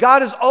 And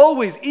God has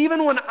always,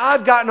 even when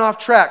I've gotten off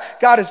track,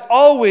 God has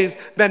always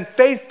been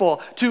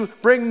faithful to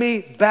bring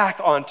me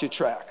back onto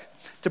track,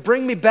 to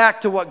bring me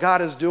back to what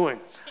God is doing.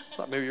 I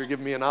thought maybe you were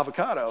giving me an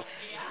avocado.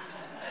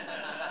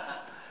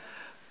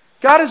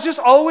 God has just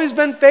always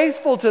been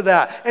faithful to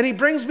that. And He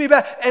brings me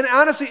back. And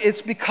honestly,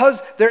 it's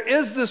because there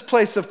is this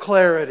place of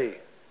clarity.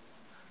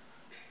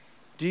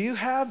 Do you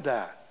have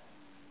that?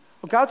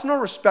 Well, God's no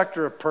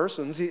respecter of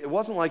persons. It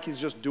wasn't like He's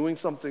just doing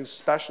something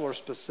special or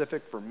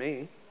specific for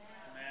me.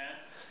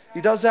 He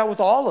does that with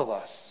all of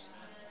us.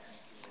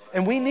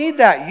 And we need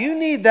that. You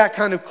need that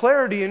kind of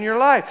clarity in your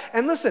life.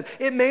 And listen,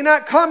 it may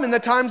not come in the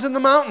times in the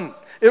mountain.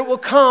 It will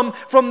come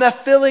from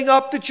that filling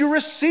up that you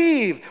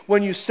receive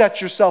when you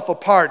set yourself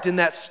apart in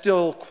that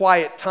still,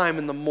 quiet time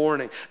in the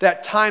morning.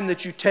 That time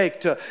that you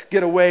take to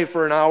get away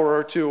for an hour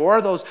or two,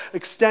 or those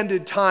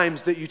extended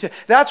times that you take.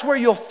 That's where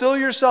you'll fill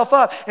yourself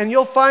up, and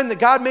you'll find that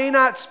God may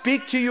not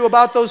speak to you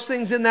about those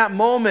things in that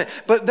moment,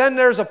 but then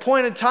there's a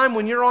point in time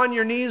when you're on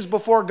your knees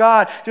before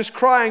God, just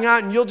crying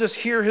out, and you'll just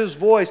hear His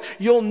voice.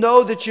 You'll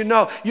know that you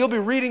know. You'll be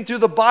reading through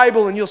the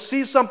Bible, and you'll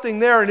see something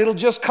there, and it'll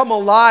just come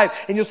alive,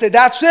 and you'll say,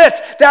 that's it.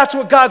 That's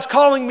what God's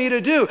calling me to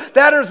do.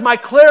 That is my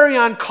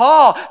clarion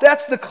call.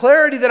 That's the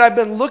clarity that I've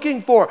been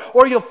looking for.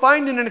 Or you'll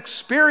find in an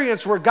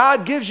experience where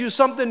God gives you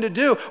something to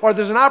do, or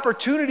there's an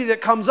opportunity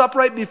that comes up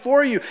right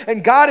before you,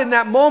 and God in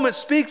that moment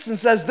speaks and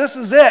says, this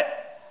is it.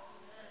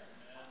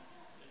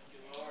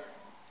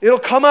 It'll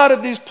come out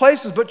of these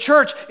places, but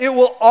church, it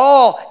will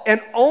all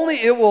and only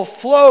it will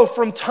flow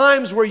from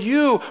times where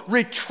you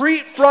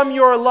retreat from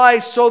your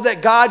life so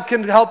that God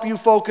can help you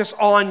focus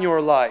on your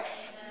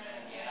life.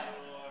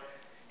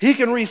 He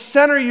can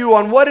recenter you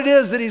on what it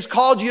is that He's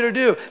called you to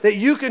do, that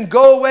you can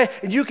go away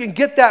and you can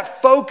get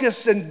that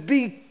focus and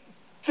be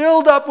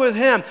filled up with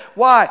Him.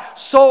 Why?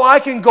 So I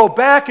can go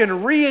back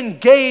and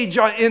re-engage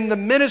in the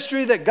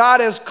ministry that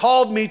God has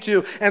called me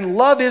to and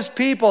love His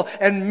people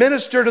and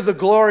minister to the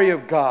glory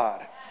of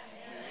God.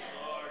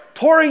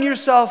 Pouring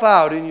yourself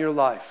out in your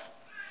life.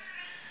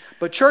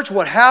 But church,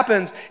 what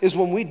happens is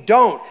when we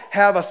don't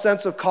have a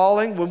sense of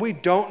calling, when we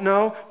don't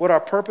know what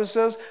our purpose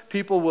is,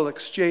 people will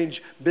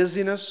exchange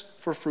busyness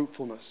for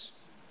fruitfulness.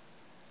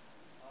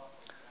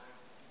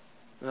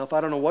 Well, if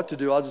I don't know what to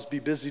do, I'll just be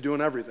busy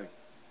doing everything.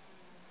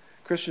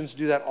 Christians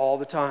do that all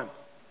the time.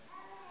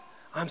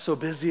 I'm so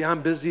busy,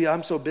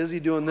 I'm so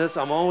busy doing this,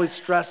 I'm always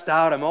stressed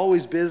out, I'm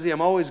always busy,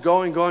 I'm always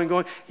going.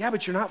 Yeah,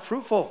 but you're not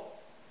fruitful.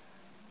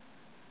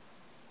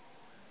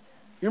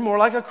 You're more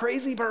like a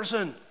crazy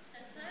person.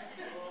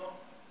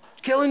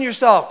 Killing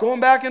yourself, going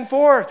back and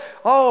forth.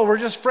 Oh, we're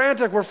just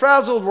frantic, we're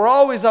frazzled, we're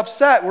always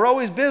upset, we're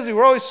always busy,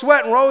 we're always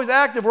sweating, we're always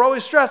active, we're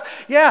always stressed.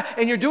 Yeah,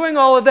 and you're doing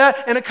all of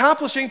that and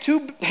accomplishing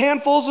 2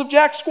 handfuls of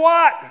jack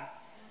squat.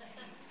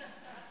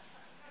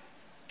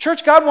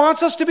 Church, God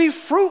wants us to be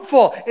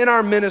fruitful in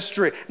our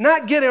ministry,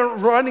 not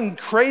running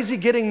crazy,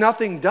 getting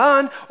nothing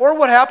done. Or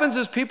what happens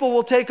is people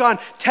will take on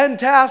 10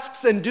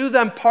 tasks and do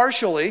them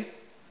partially,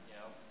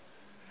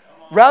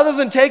 rather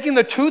than taking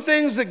the 2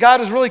 things that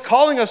God is really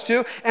calling us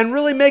to and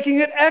really making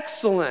it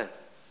excellent.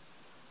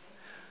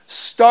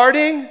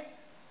 Starting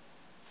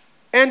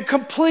and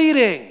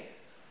completing.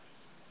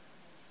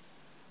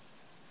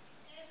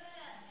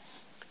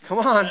 Come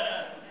on.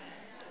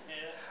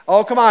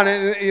 Oh, come on.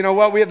 You know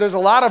what? There's a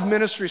lot of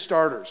ministry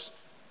starters.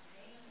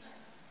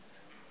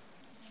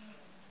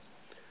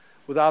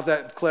 Without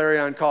that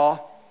clarion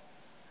call,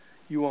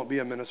 you won't be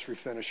a ministry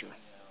finisher.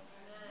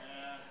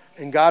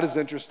 And God is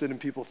interested in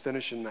people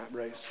finishing that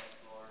race.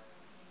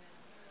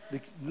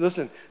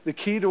 Listen, the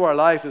key to our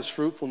life is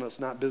fruitfulness,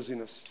 not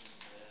busyness.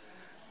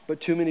 But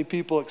too many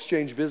people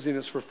exchange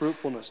busyness for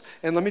fruitfulness.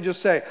 And let me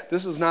just say,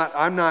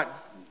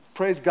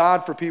 praise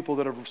God for people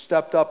that have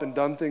stepped up and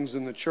done things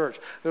in the church.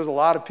 There's a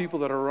lot of people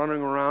that are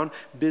running around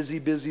busy,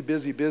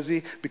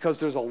 because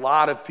there's a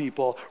lot of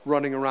people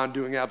running around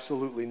doing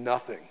absolutely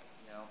nothing.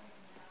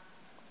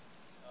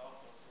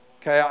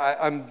 Okay,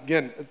 I'm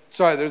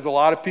sorry, there's a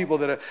lot of people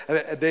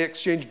that they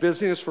exchange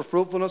busyness for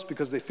fruitfulness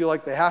because they feel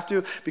like they have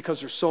to, because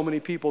there's so many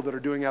people that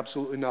are doing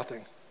absolutely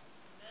nothing.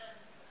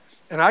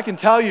 And I can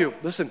tell you,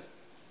 listen,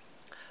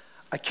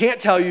 I can't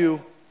tell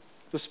you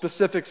the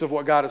specifics of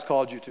what God has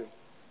called you to.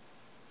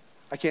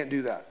 I can't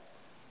do that.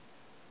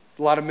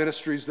 A lot of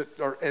ministries that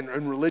are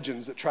and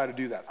religions that try to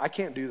do that. I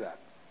can't do that.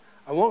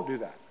 I won't do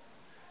that.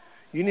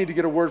 You need to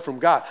get a word from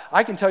God.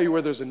 I can tell you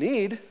where there's a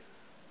need.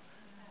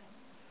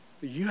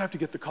 You have to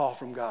get the call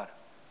from God.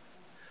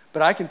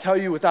 But I can tell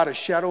you without a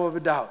shadow of a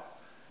doubt,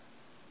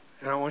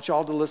 and I want you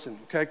all to listen,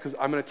 okay? Because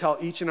I'm going to tell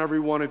each and every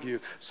one of you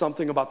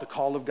something about the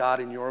call of God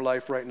in your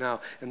life right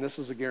now, and this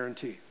is a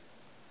guarantee.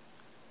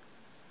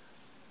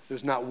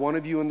 There's not one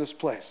of you in this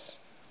place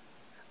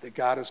that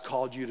God has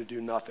called you to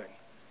do nothing.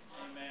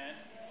 Amen.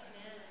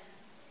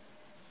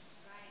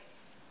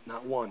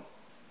 Not one.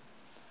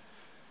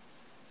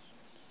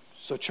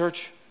 So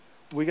church,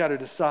 we got to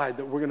decide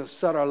that we're going to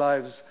set our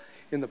lives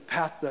in the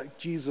path that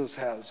Jesus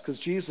has. Because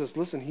Jesus,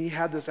 listen, he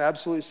had this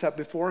absolutely set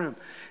before him.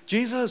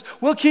 Jesus,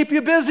 we'll keep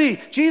you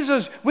busy.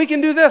 Jesus, we can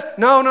do this.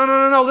 No.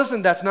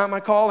 Listen, that's not my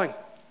calling.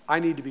 I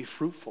need to be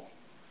fruitful.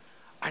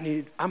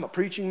 I'm a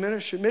preaching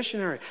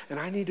missionary, and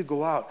I need to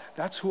go out.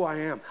 That's who I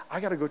am. I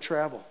got to go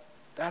travel.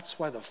 That's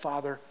why the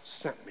Father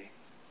sent me.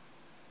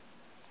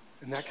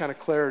 And that kind of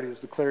clarity is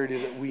the clarity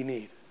that we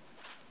need.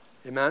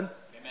 Amen?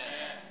 Amen.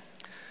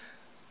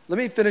 Let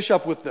me finish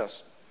up with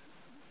this.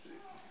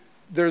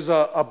 There's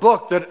a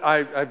book that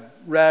I've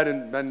read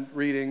and been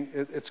reading.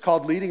 It's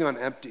called Leading on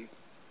Empty.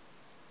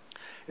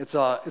 It's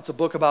a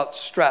book about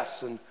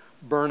stress and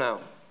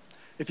burnout.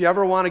 If you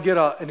ever want to get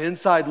an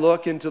inside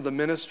look into the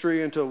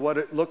ministry, into what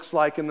it looks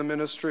like in the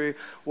ministry,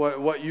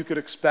 what you could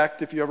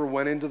expect if you ever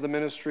went into the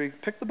ministry,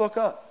 pick the book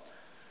up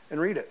and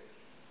read it.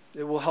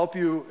 It will help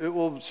you. It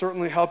will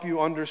certainly help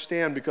you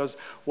understand, because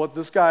what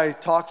this guy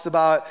talks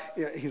about,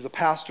 he's a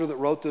pastor that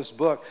wrote this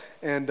book,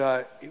 and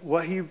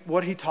what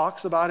he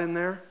talks about in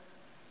there,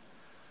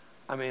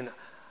 I mean,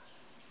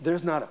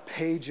 there's not a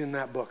page in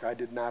that book I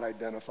did not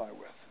identify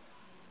with.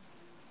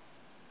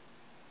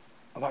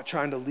 About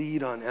trying to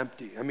lead on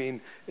empty. I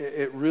mean,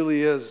 it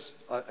really is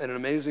an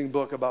amazing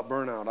book about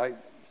burnout.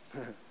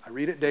 I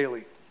read it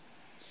daily.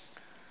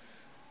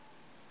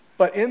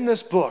 But in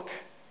this book,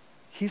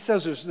 he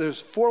says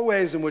there's 4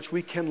 ways in which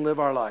we can live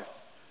our life.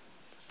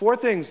 4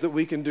 things that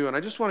we can do, and I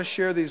just want to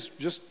share these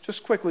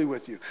just quickly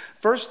with you.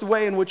 First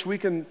way in which we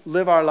can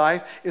live our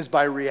life is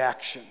by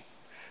reaction.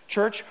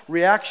 Church,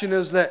 reaction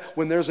is that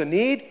when there's a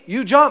need,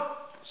 you jump.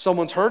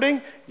 Someone's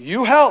hurting,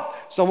 you help.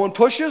 Someone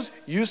pushes,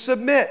 you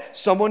submit.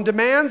 Someone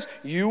demands,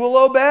 you will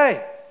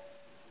obey.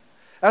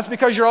 That's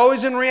because you're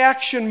always in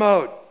reaction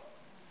mode.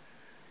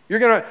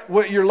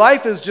 Your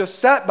life is just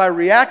set by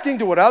reacting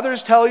to what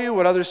others tell you,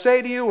 what others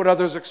say to you, what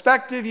others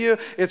expect of you.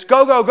 It's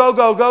go, go, go,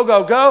 go, go,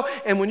 go, go.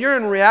 And when you're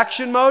in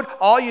reaction mode,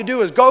 all you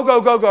do is go,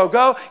 go, go, go,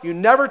 go. You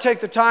never take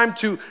the time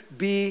to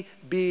be.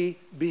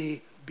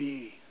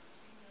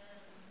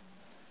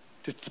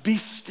 To be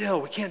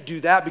still. We can't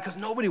do that because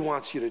nobody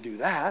wants you to do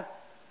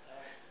that.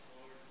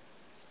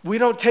 We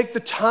don't take the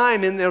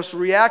time in this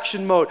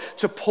reaction mode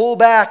to pull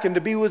back and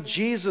to be with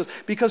Jesus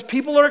because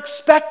people are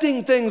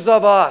expecting things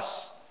of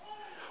us.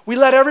 We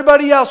let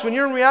everybody else, when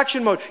you're in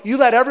reaction mode, you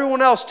let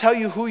everyone else tell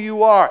you who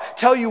you are,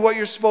 tell you what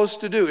you're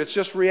supposed to do. It's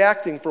just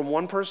reacting from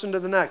one person to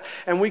the next.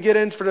 And we get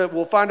into it,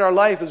 we'll find our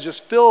life is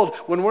just filled,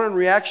 when we're in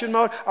reaction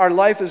mode, our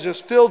life is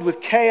just filled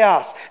with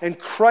chaos and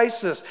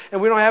crisis,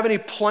 and we don't have any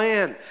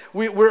plan.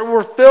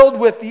 We're filled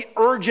with the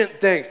urgent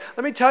things.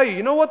 Let me tell you,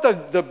 you know what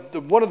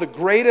one of the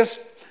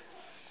greatest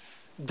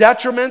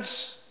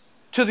detriments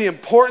to the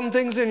important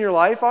things in your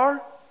life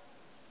are?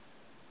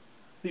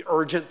 The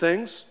urgent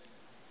things.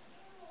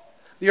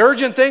 The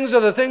urgent things are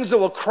the things that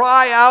will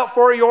cry out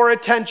for your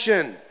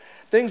attention.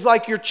 Things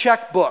like your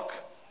checkbook.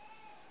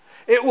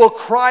 It will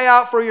cry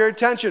out for your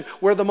attention,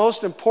 where the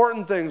most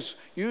important things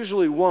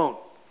usually won't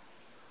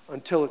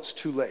until it's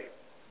too late.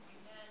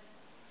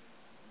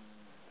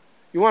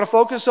 You want to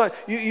focus on,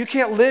 you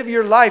can't live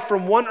your life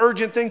from one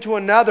urgent thing to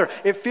another.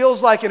 It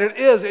feels like, and it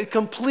is, a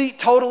complete,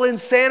 total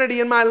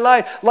insanity in my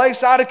life.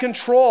 Life's out of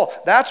control.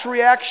 That's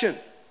reaction.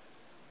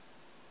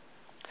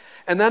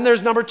 And then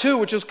there's number 2,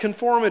 which is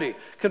conformity.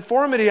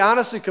 Conformity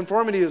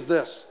is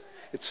this.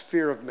 It's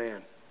fear of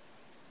man.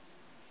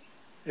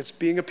 It's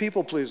being a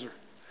people pleaser.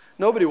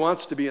 Nobody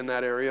wants to be in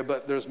that area,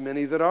 but there's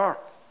many that are.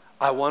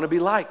 I want to be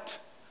liked.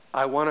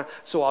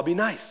 So I'll be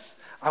nice.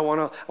 I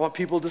want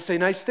people to say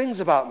nice things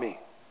about me.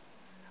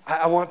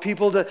 I want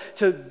people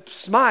to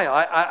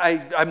smile.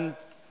 I'm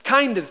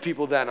kind to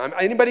people then.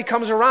 Anybody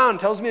comes around,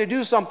 tells me to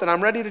do something,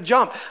 I'm ready to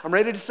jump. I'm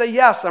ready to say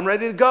yes. I'm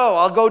ready to go.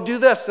 I'll go do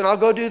this and I'll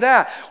go do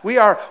that. We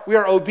are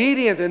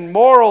obedient and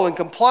moral and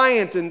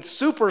compliant and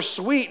super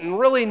sweet and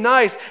really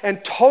nice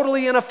and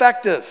totally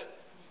ineffective.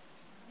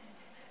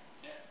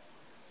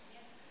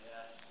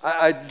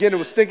 I again,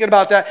 was thinking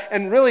about that,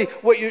 and really,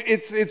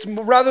 it's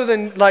rather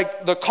than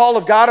like the call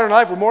of God in our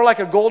life, we're more like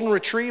a golden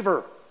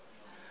retriever.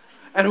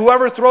 And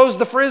whoever throws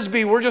the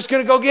frisbee, we're just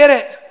going to go get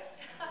it.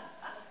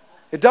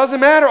 It doesn't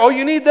matter. Oh,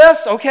 you need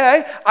this?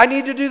 Okay. I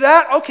need to do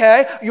that?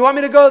 Okay. You want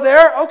me to go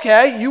there?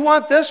 Okay. You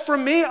want this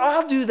from me?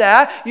 I'll do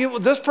that.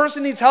 This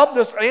person needs help.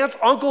 This aunts,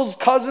 uncles,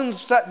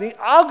 cousins.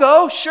 I'll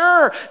go.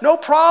 Sure. No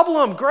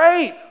problem.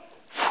 Great.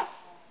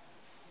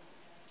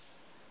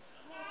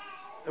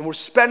 And we're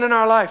spending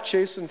our life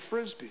chasing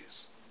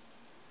frisbees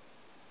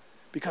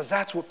because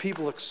that's what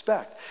people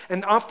expect.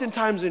 And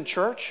oftentimes in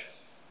church,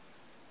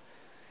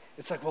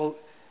 it's like, well,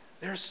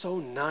 they're so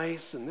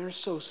nice and they're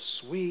so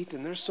sweet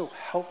and they're so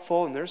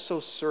helpful and they're so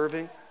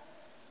serving.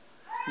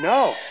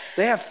 No,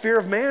 they have fear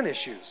of man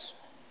issues.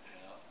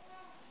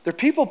 They're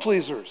people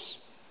pleasers.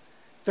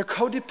 They're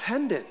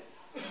codependent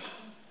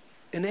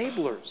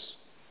enablers.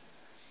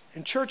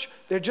 In church,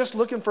 they're just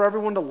looking for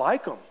everyone to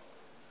like them.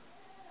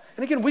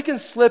 And again, we can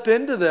slip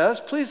into this.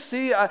 Please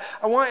see, I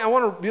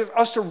want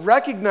us to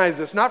recognize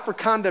this, not for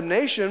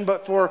condemnation,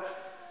 but for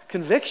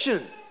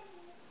conviction.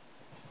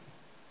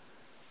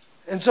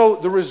 And so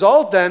the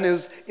result then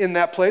is in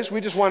that place,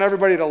 we just want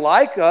everybody to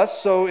like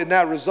us. So in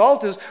that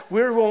result is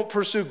we won't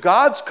pursue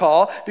God's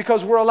call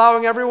because we're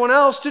allowing everyone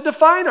else to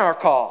define our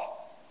call.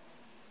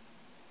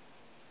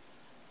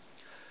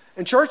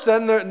 In church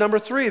then, number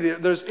 3,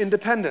 there's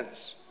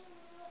independence.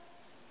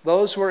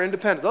 Those who are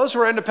independent. Those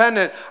who are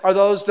independent are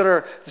those that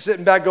are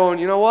sitting back going,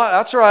 you know what,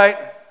 that's right.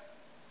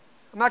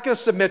 I'm not going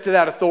to submit to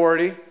that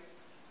authority.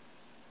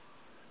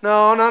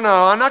 No.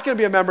 I'm not going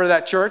to be a member of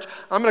that church.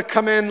 I'm going to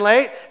come in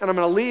late and I'm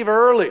going to leave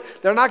early.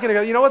 They're not going to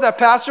go, you know what, that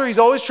pastor, he's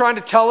always trying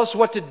to tell us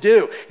what to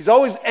do. He's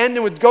always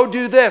ending with go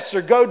do this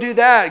or go do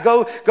that.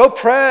 Go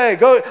pray.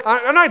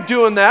 I'm not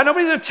doing that.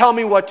 Nobody's going to tell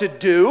me what to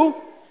do.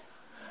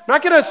 I'm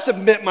not going to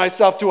submit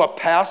myself to a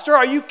pastor.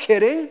 Are you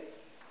kidding?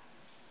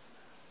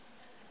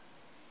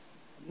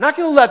 I'm not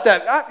going to let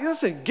that,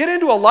 listen, get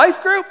into a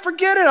life group?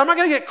 Forget it. I'm not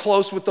going to get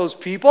close with those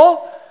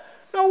people.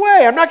 No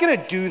way. I'm not going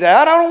to do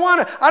that.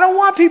 I don't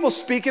want people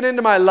speaking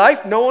into my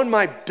life, knowing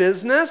my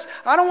business.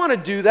 I don't want to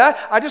do that.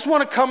 I just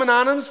want to come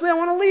anonymously. I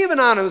want to leave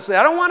anonymously.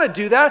 I don't want to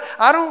do that.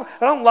 I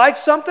don't like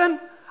something.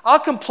 I'll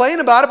complain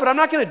about it, but I'm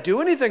not going to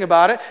do anything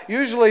about it.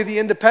 Usually the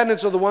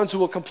independents are the ones who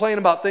will complain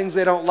about things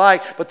they don't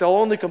like, but they'll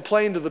only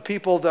complain to the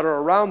people that are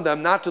around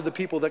them, not to the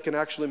people that can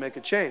actually make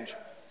a change.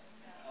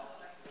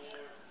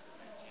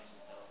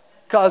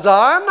 Because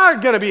I'm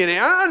not going to be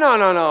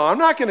no, I'm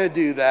not going to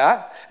do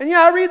that. And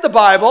yeah, I read the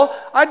Bible.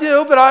 I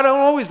do, but I don't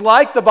always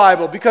like the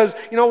Bible because,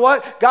 you know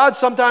what? God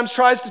sometimes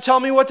tries to tell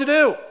me what to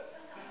do.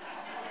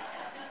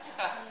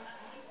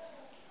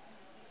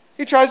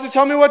 He tries to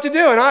tell me what to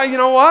do. And you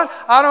know what?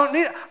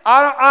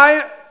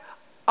 I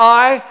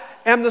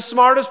am the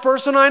smartest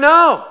person I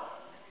know.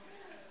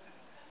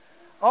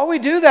 Oh, we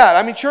do that.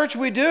 I mean, church,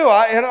 we do.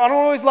 I don't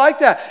always like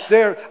that.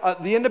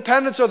 The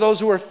independents are those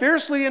who are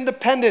fiercely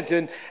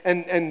independent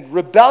and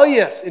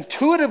rebellious,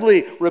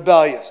 intuitively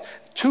rebellious.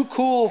 Too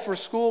cool for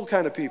school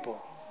kind of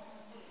people.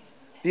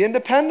 The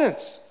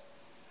independents.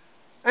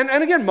 And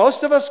again,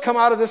 most of us come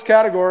out of this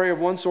category of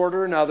one sort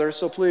or another,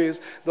 so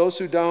please, those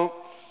who don't,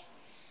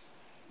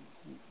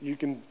 you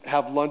can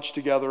have lunch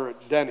together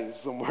at Denny's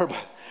somewhere,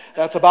 but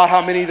that's about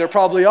how many there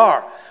probably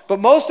are. But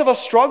most of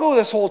us struggle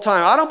this whole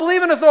time. I don't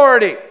believe in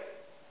authority.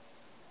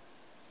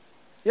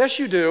 Yes,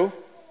 you do.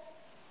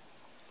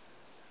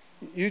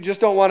 You just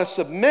don't want to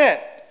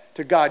submit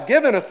to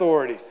God-given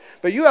authority.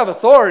 But you have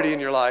authority in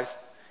your life.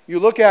 You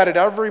look at it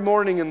every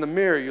morning in the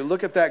mirror. You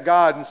look at that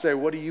God and say,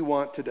 what do you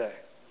want today?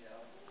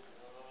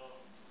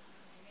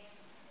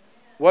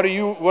 What are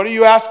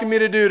you asking me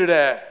to do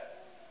today?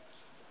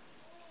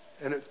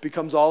 And it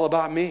becomes all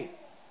about me.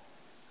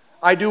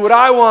 I do what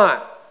I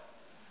want.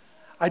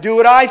 I do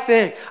what I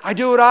think. I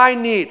do what I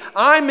need.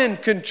 I'm in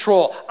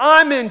control.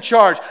 I'm in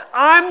charge.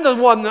 I'm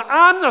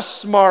the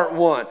smart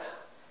one.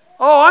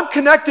 Oh, I'm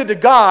connected to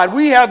God.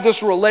 We have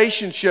this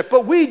relationship,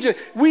 but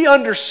we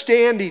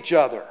understand each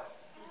other.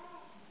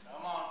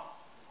 Come on.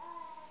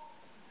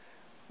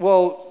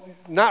 Well,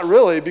 not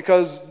really,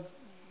 because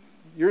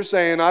you're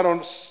saying I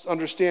don't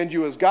understand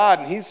you as God,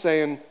 and he's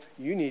saying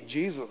you need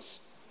Jesus.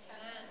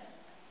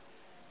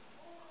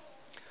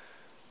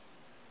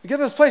 You get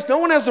to this place, no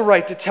one has the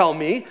right to tell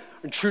me,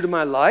 and true to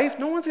my life,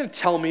 no one's going to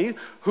tell me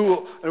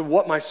who and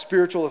what my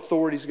spiritual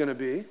authority is going to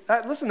be.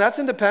 Listen, that's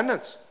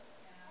independence.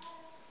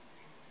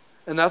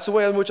 And that's the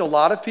way in which a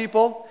lot of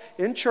people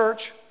in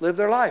church live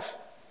their life.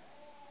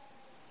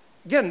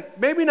 Again,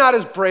 maybe not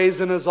as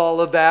brazen as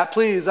all of that.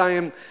 Please, I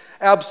am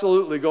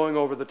absolutely going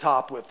over the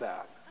top with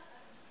that.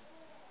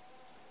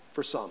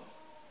 For some.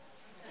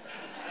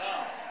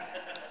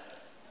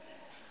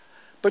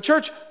 But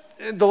church,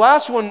 the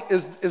last one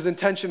is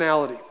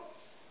intentionality.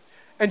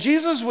 And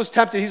Jesus was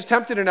tempted. He's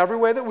tempted in every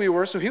way that we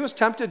were, so he was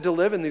tempted to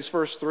live in these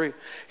first 3.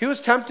 He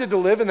was tempted to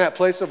live in that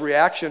place of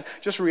reaction,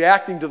 just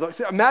reacting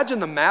to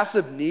imagine the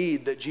massive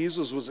need that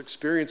Jesus was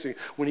experiencing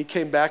when he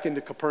came back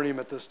into Capernaum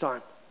at this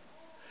time.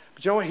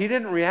 But you know what? He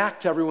didn't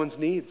react to everyone's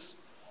needs.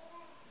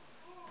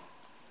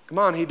 Come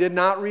on, he did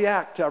not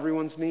react to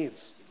everyone's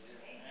needs.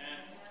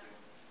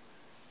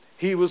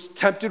 He was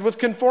tempted with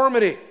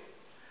conformity.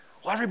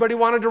 Well, everybody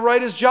wanted to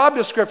write his job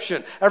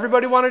description.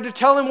 Everybody wanted to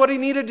tell him what he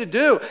needed to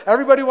do.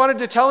 Everybody wanted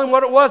to tell him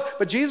what it was,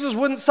 but Jesus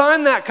wouldn't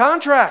sign that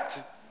contract.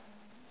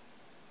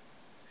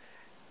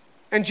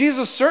 And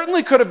Jesus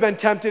certainly could have been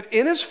tempted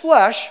in his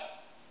flesh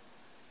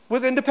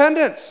with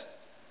independence.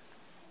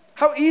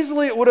 How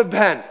easily it would have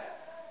been.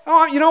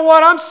 Oh, you know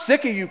what? I'm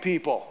sick of you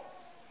people.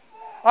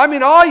 I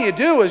mean, all you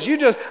do is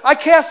I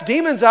cast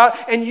demons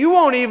out and you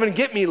won't even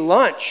get me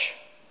lunch.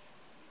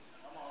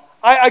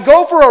 I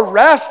go for a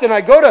rest and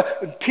I go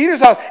to Peter's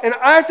house and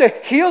I have to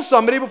heal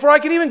somebody before I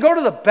can even go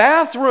to the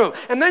bathroom.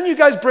 And then you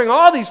guys bring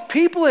all these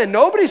people in.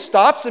 Nobody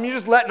stops them. You're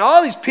just letting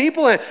all these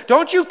people in.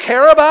 Don't you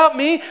care about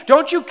me?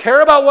 Don't you care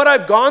about what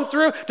I've gone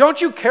through?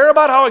 Don't you care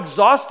about how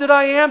exhausted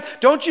I am?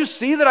 Don't you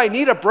see that I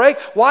need a break?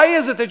 Why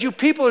is it that you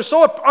people are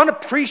so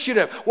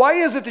unappreciative? Why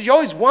is it that you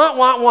always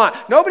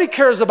want? Nobody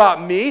cares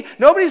about me.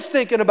 Nobody's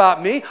thinking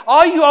about me.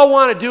 All you all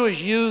want to do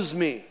is use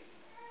me.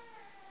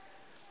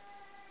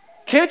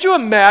 Can't you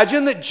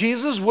imagine that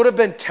Jesus would have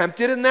been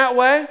tempted in that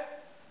way?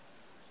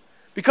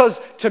 Because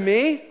to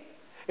me,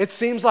 it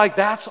seems like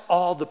that's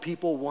all the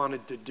people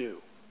wanted to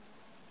do.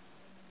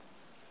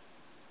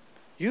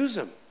 Use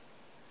him.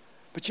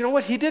 But you know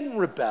what? He didn't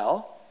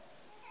rebel.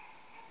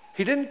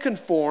 He didn't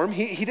conform.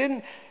 He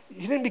didn't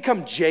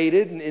become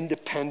jaded and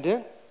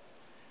independent.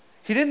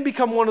 He didn't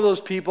become one of those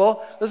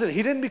people. Listen,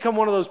 he didn't become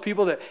one of those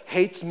people that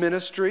hates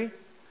ministry,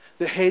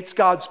 that hates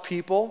God's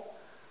people,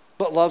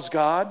 but loves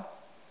God.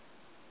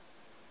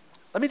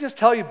 Let me just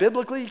tell you,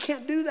 biblically, you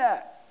can't do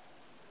that.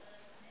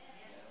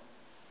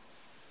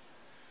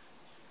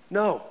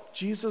 No,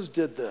 Jesus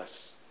did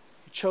this.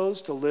 He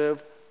chose to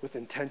live with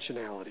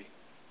intentionality.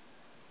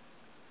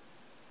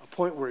 A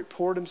point where he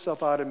poured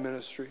himself out in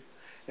ministry,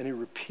 and he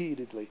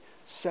repeatedly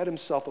set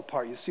himself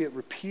apart. You see it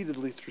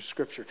repeatedly through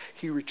Scripture.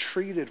 He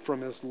retreated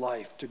from his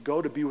life to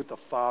go to be with the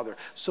Father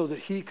so that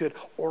he could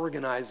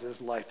organize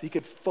his life. He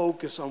could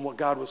focus on what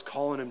God was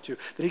calling him to.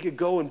 That he could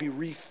go and be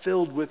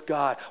refilled with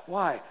God.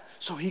 Why?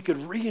 So he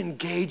could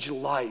re-engage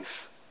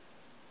life.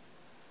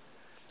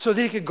 So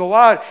that he could go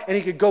out and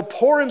he could go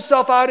pour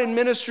himself out in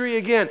ministry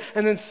again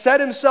and then set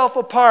himself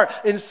apart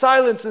in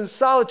silence and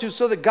solitude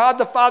so that God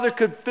the Father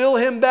could fill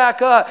him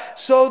back up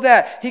so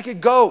that he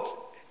could go.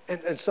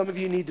 And some of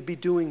you need to be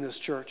doing this,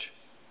 church.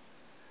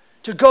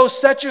 To go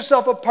set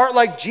yourself apart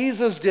like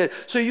Jesus did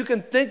so you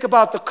can think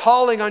about the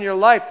calling on your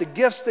life, the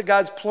gifts that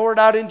God's poured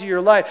out into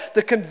your life,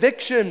 the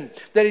conviction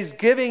that he's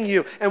giving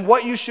you and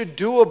what you should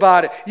do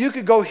about it. You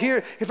could go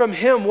hear from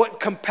him what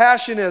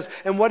compassion is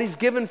and what he's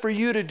given for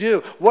you to do.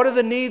 What are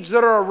the needs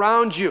that are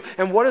around you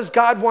and what does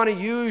God want to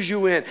use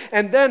you in?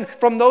 And then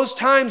from those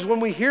times when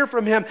we hear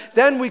from him,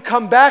 then we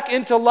come back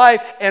into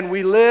life and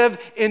we live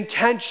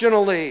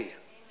intentionally.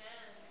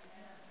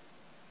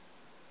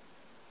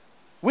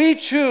 We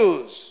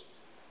choose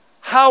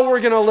how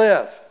we're going to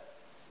live.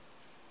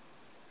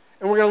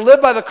 And we're going to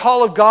live by the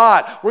call of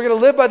God. We're going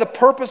to live by the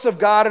purpose of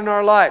God in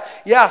our life.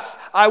 Yes,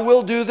 I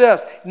will do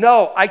this.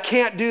 No, I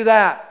can't do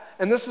that.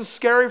 And this is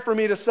scary for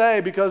me to say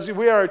because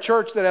we are a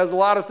church that has a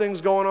lot of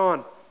things going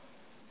on.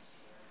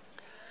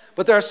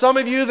 But there are some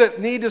of you that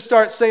need to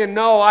start saying,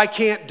 no, I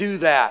can't do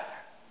that.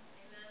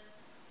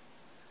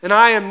 And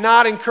I am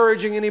not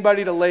encouraging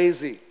anybody to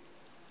lazy.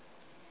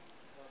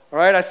 All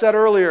right, I said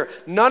earlier,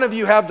 none of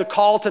you have the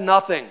call to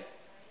nothing.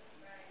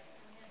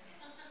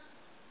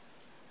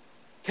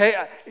 Okay,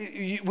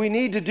 we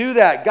need to do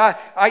that. God,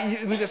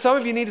 some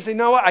of you need to say,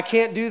 no, I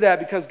can't do that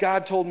because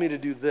God told me to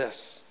do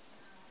this.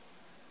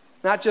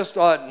 Not just,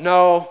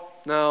 no,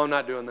 I'm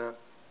not doing that.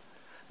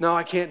 No,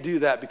 I can't do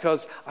that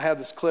because I have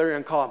this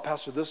clarion call. And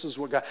Pastor, this is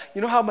what God,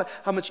 you know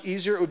how much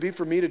easier it would be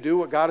for me to do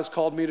what God has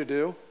called me to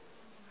do?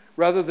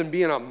 Rather than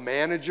being a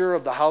manager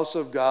of the house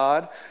of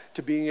God,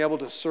 to being able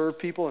to serve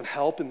people and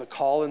help in the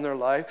call in their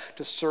life,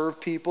 to serve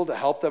people, to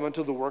help them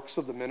into the works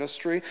of the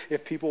ministry,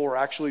 if people were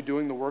actually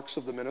doing the works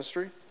of the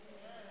ministry.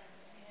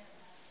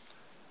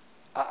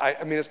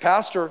 I mean, as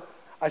pastor,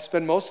 I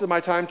spend most of my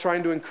time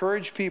trying to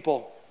encourage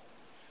people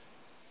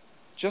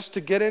just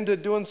to get into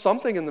doing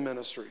something in the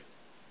ministry.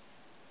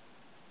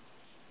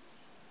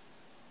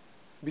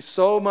 It'd be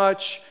so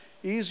much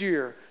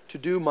easier to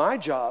do my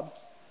job,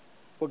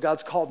 what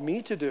God's called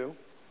me to do,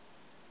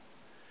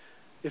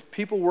 if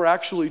people were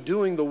actually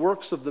doing the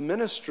works of the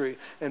ministry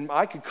and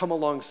I could come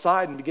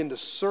alongside and begin to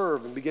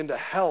serve and begin to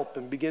help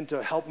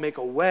make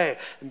a way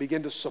and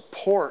begin to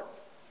support.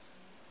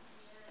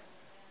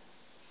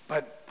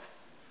 But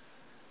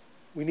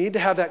we need to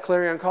have that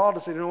clarion call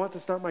to say, you know what,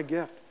 that's not my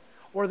gift.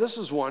 Or this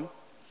is one.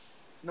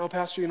 No,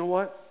 Pastor, you know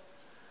what?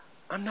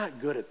 I'm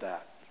not good at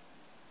that.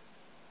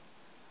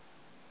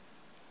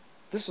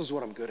 This is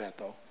what I'm good at,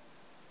 though.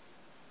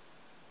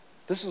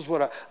 This is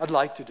what I'd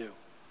like to do.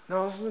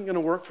 No, this isn't going to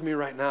work for me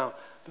right now,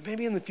 but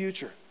maybe in the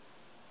future.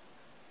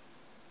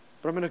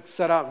 But I'm going to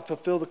set out and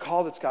fulfill the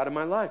call that's God in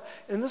my life.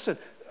 And listen,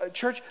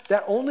 church,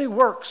 that only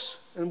works,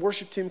 and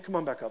worship team, come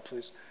on back up,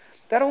 please.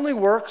 That only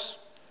works,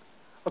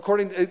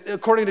 according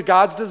to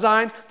God's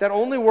design, that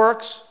only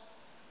works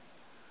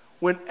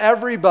when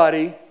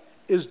everybody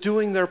is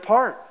doing their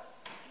part.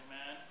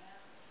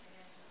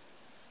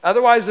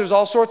 Otherwise, there's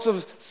all sorts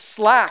of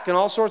slack and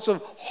all sorts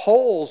of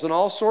holes and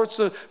all sorts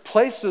of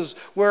places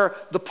where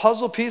the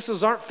puzzle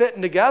pieces aren't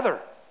fitting together.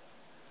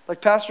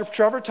 Like Pastor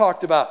Trevor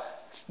talked about.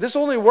 This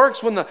only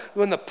works when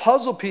the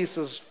puzzle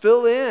pieces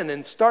fill in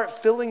and start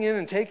filling in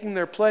and taking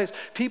their place.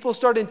 People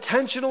start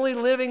intentionally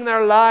living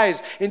their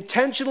lives,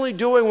 intentionally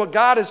doing what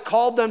God has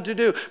called them to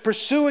do,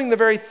 pursuing the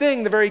very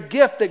thing, the very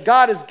gift that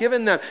God has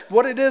given them,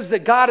 what it is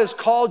that God has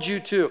called you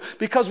to.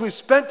 Because we've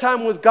spent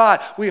time with God,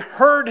 we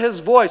heard his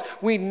voice,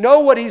 we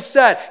know what he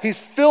said, he's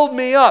filled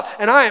me up,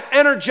 and I am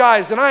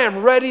energized and I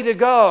am ready to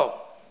go.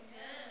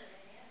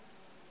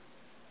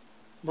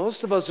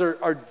 Most of us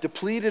are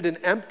depleted and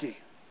empty.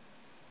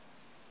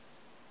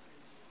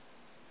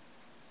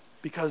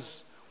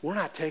 Because we're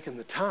not taking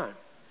the time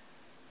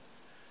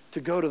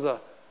to go to the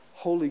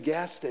holy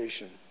gas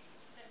station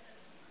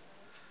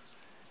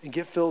and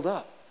get filled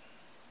up.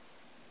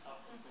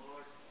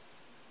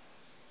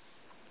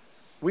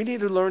 We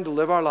need to learn to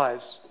live our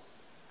lives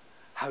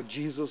how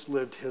Jesus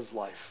lived his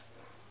life.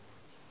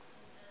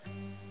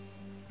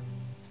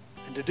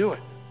 and to do it.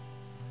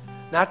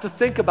 Not to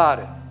think about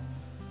it,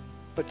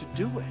 but to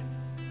do it.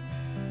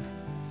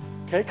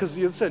 Okay? Because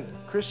listen,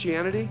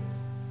 Christianity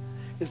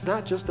is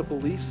not just a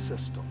belief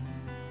system.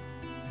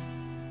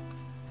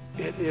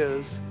 It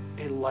is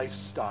a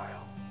lifestyle.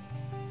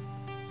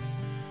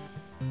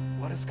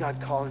 What is God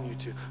calling you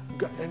to?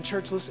 And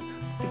church, listen,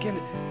 again,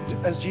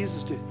 as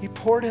Jesus did, he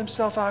poured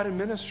himself out in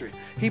ministry.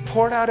 He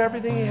poured out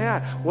everything he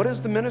had. What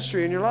is the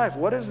ministry in your life?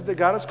 What is it that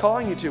God is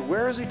calling you to?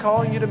 Where is he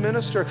calling you to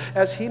minister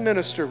as he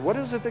ministered? What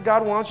is it that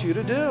God wants you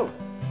to do?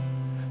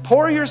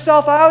 Pour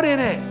yourself out in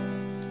it.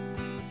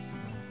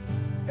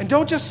 And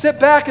don't just sit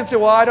back and say,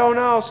 well, I don't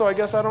know, so I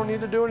guess I don't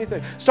need to do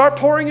anything. Start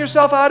pouring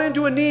yourself out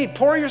into a need.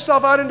 Pour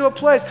yourself out into a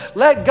place.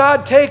 Let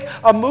God take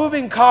a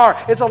moving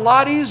car. It's a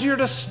lot easier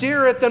to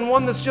steer it than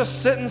one that's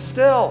just sitting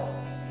still.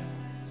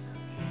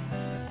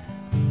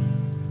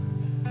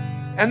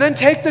 And then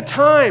take the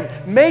time,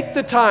 make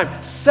the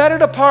time, set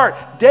it apart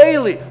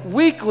daily,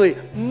 weekly,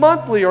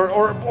 monthly,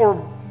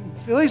 or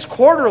at least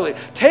quarterly.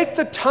 Take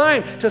the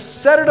time to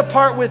set it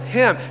apart with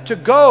him, to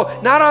go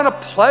not on a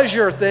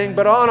pleasure thing,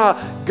 but on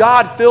a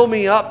God fill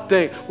me up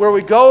thing, where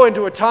we go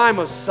into a time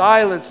of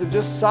silence and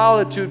just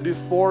solitude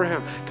before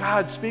him.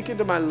 God, speak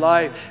into my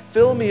life.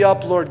 Fill me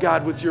up, Lord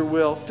God, with your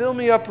will. Fill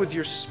me up with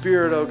your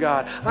spirit, oh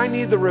God. I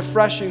need the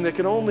refreshing that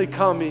can only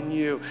come in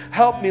you.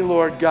 Help me,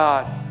 Lord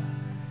God.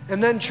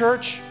 And then,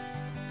 church,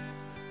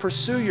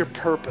 pursue your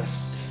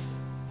purpose,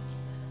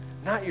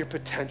 not your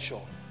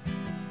potential.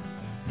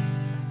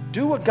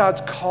 Do what God's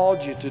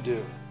called you to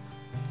do,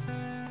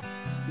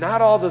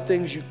 not all the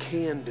things you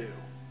can do.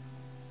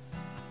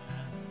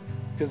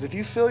 Because if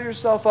you fill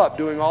yourself up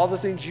doing all the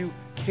things you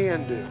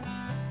can do,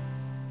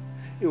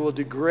 it will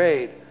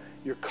degrade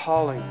your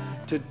calling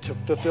to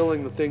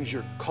fulfilling the things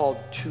you're called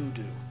to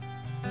do.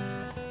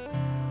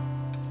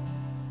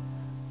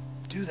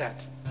 Do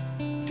that.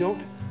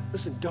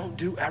 Don't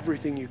do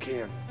everything you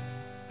can.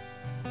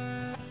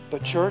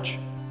 But church,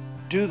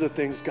 do the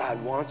things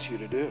God wants you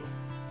to do.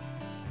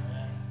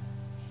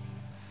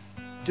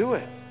 Do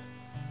it.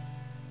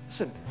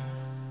 Listen,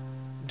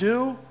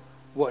 do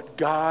what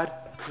God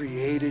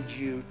created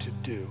you to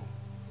do.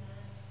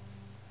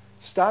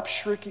 Stop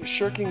shirking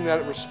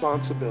that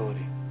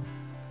responsibility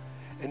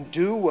and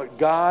do what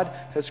God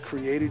has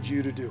created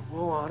you to do.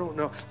 Oh, I don't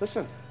know.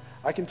 Listen,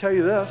 I can tell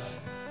you this.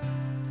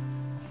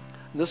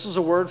 This is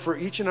a word for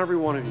each and every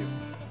one of you.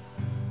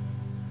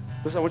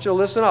 Listen, I want you to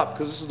listen up,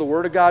 because this is the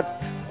word of God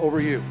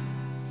over you.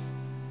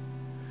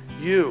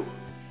 You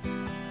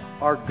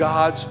are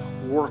God's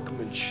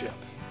workmanship.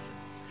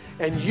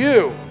 And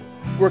you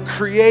were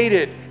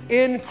created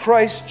in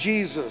Christ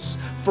Jesus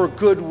for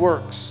good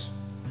works.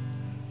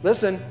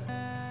 Listen,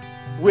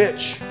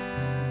 which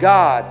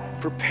God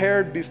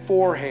prepared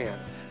beforehand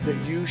that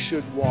you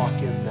should walk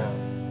in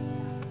them.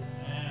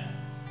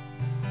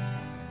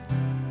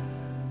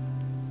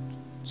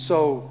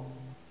 So,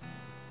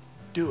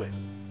 do it.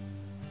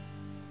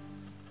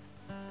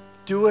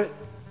 Do it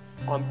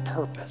on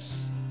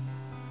purpose.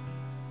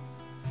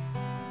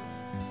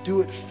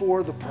 Do it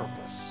for the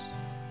purpose.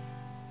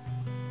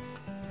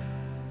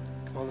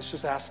 Come on, let's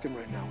just ask him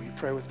right now. Will you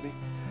pray with me?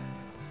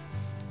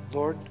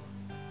 Lord,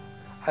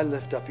 I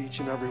lift up each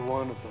and every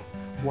one of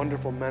the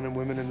wonderful men and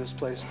women in this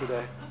place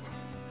today.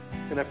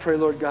 And I pray,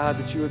 Lord God,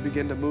 that you would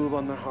begin to move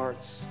on their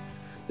hearts,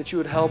 that you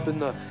would help in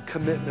the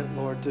commitment,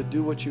 Lord, to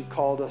do what you've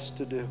called us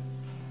to do.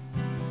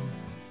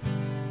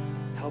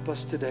 Help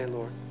us today,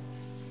 Lord.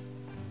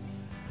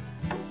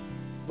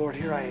 Lord,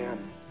 here I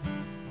am.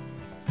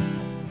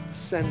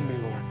 Send me,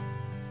 Lord.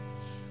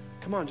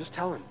 Come on, just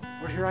tell him,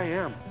 Lord, here I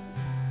am.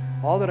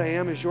 All that I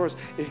am is yours.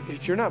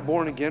 If you're not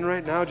born again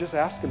right now, just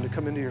ask him to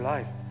come into your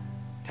life.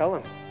 Tell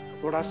him,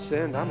 Lord, I've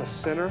sinned. I'm a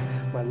sinner.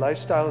 My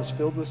lifestyle is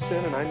filled with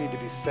sin, and I need to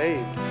be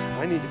saved.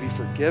 I need to be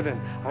forgiven.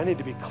 I need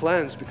to be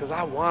cleansed, because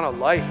I want a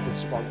life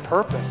that's on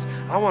purpose.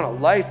 I want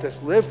a life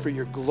that's lived for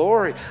your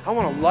glory. I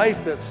want a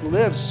life that's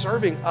lived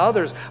serving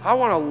others. I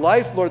want a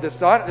life, Lord, that's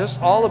not just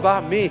all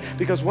about me,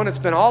 because when it's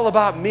been all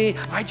about me,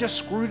 I just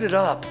screwed it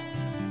up.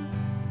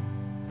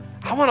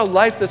 I want a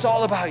life that's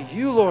all about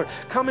you, Lord.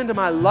 Come into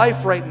my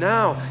life right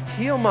now.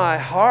 Heal my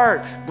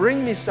heart.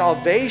 Bring me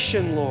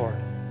salvation, Lord.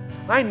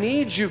 I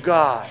need you,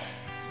 God.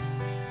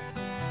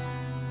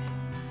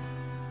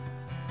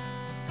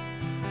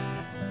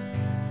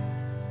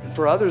 And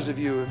for others of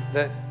you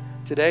that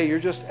today you're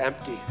just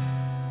empty,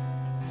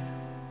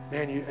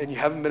 man, and you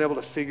haven't been able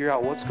to figure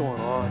out what's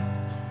going on.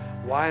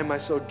 Why am I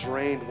so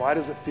drained? Why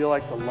does it feel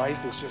like the life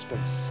has just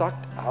been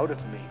sucked out of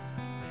me?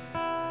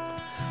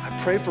 I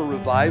pray for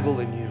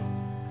revival in you.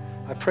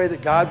 I pray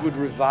that God would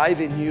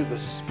revive in you the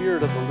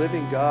Spirit of the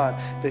living God,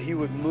 that he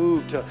would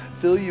move to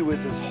fill you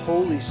with his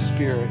Holy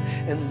Spirit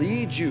and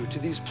lead you to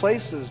these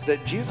places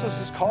that Jesus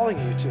is calling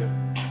you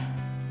to.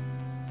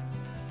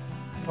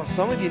 Well,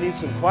 some of you need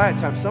some quiet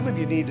time. Some of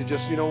you need to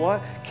just, you know what,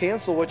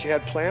 cancel what you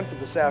had planned for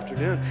this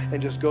afternoon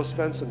and just go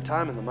spend some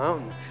time in the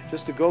mountain,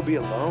 just to go be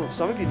alone.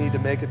 Some of you need to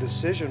make a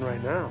decision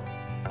right now.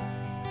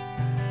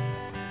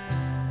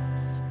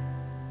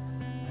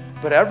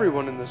 But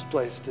everyone in this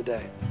place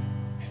today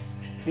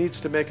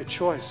needs to make a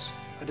choice.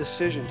 a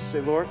decision to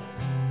say, Lord,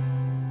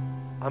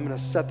 I'm going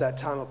to set that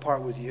time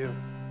apart with you.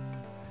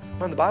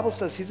 Man, the Bible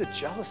says he's a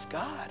jealous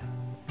God.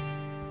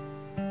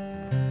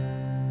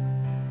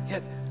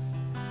 Yet,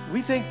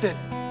 we think that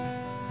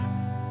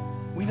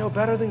we know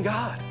better than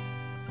God.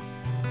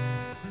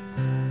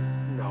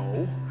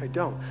 No, I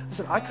don't.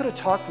 Listen, I could have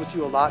talked with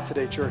you a lot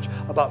today, church,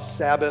 about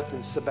Sabbath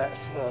and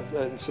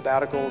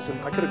sabbaticals,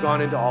 and I could have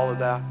gone into all of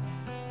that.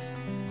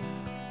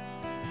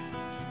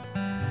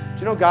 Do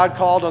you know God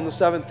called on the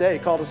seventh day? He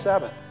called a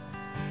Sabbath.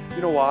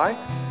 You know why?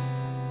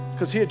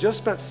 Because he had just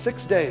spent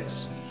 6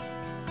 days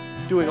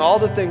doing all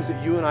the things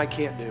that you and I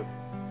can't do.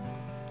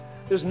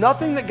 There's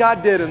nothing that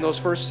God did in those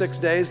first 6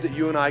 days that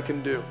you and I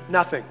can do.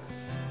 Nothing.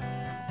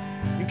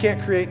 You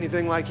can't create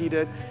anything like he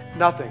did.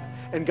 Nothing.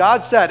 And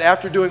God said,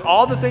 after doing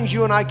all the things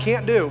you and I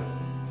can't do,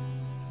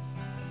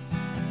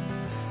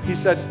 he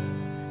said,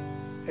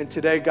 and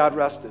today God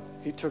rested.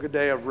 He took a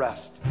day of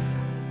rest.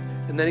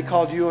 And then he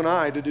called you and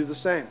I to do the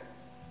same.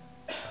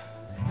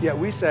 Yet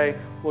we say,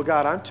 well,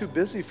 God, I'm too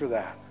busy for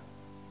that.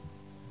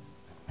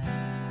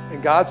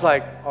 And God's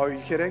like, oh, are you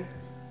kidding?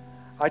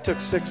 I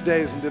took 6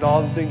 days and did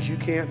all the things you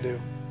can't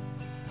do.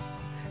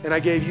 And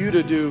I gave you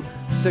to do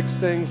 6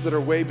 things that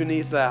are way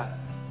beneath that.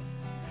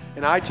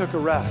 And I took a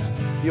rest.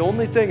 The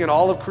only thing in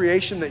all of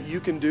creation that you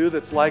can do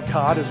that's like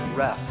God is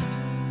rest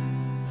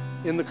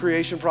in the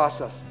creation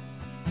process.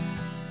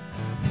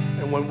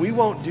 And when we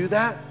won't do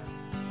that,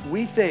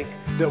 we think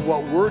that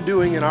what we're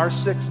doing in our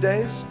 6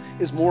 days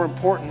is more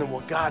important than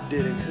what God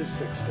did in his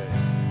 6 days.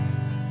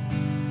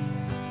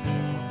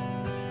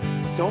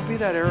 Don't be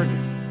that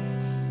arrogant.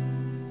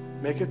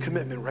 Make a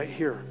commitment right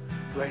here,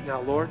 right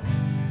now. Lord,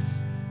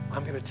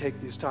 I'm going to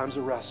take these times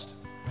of rest.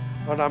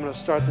 Lord, I'm going to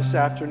start this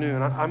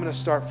afternoon. I'm going to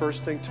start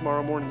first thing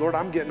tomorrow morning. Lord,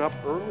 I'm getting up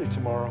early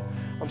tomorrow.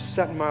 I'm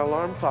setting my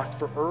alarm clock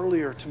for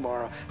earlier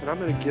tomorrow. And I'm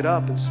going to get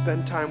up and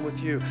spend time with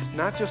you.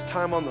 Not just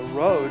time on the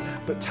road,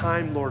 but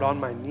time, Lord, on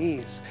my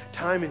knees.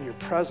 Time in your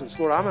presence.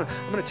 Lord, I'm going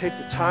to take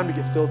the time to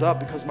get filled up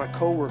because my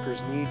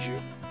coworkers need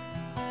you.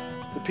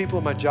 The people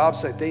at my job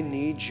site, they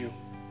need you.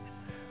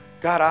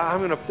 God, I'm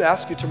going to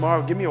ask you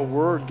tomorrow, give me a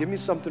word, give me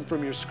something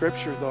from your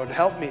scripture, Lord.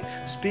 Help me,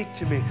 speak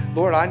to me.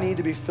 Lord, I need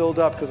to be filled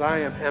up because I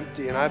am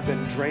empty and I've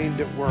been drained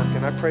at work.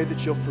 And I pray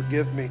that you'll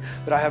forgive me,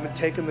 that I haven't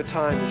taken the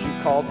time as you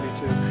called me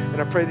to. And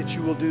I pray that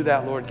you will do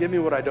that, Lord. Give me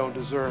what I don't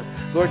deserve.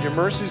 Lord, your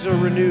mercies are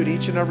renewed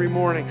each and every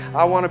morning.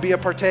 I want to be a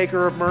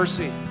partaker of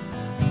mercy.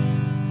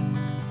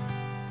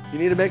 You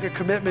need to make a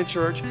commitment,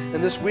 church,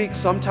 and this week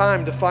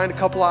sometime to find a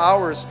couple of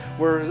hours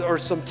or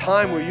some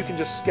time where you can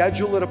just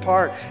schedule it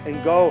apart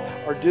and go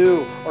or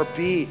do or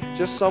be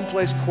just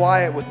someplace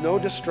quiet with no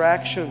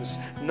distractions,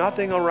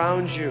 nothing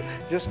around you.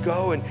 Just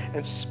go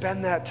and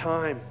spend that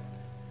time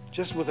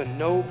just with a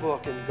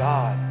notebook and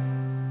God,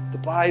 the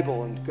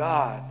Bible and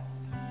God,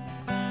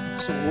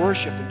 some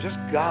worship and just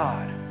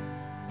God.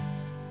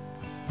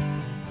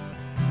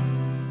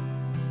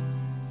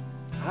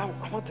 I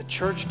want the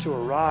church to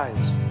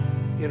arise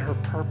in her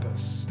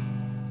purpose.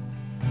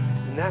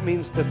 And that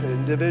means that the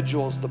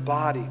individuals, the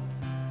body,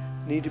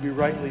 need to be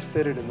rightly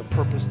fitted in the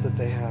purpose that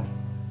they have.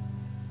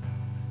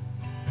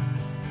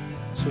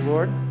 So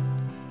Lord,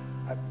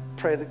 I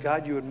pray that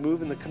God, you would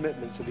move in the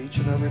commitments of each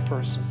and every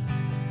person.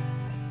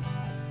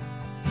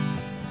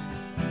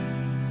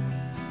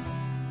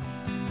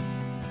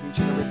 Each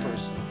and every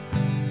person.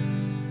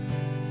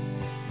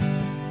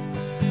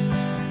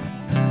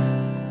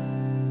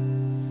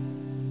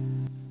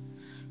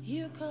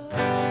 You go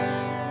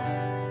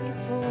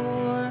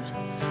before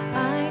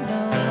I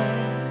know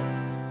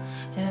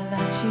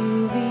that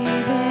you've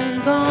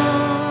even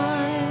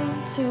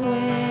gone to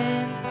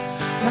win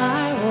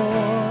my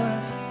war,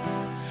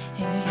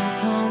 and you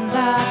come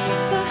back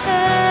with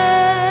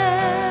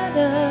ahead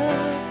of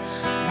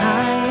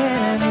my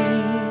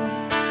enemy,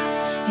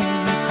 and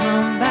you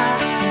come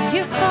back and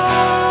you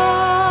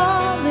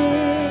call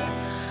it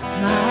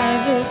my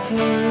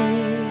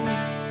victory.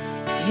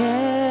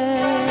 Yeah.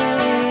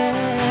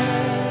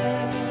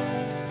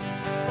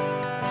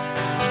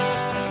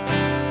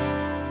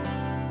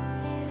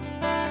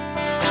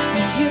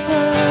 You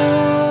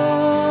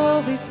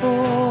go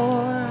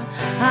before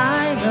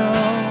I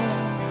know,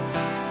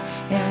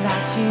 and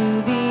that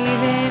you've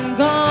even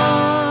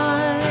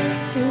gone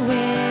to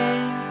win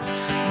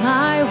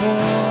my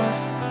war.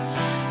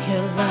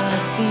 Your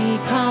love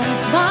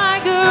becomes my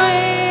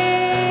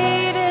greatest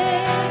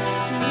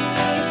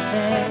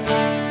defense.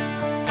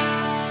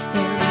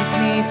 It leads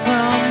me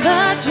from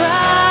the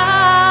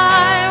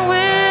dry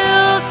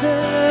wilderness,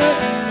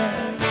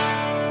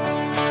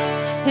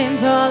 and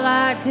all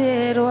I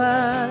did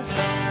was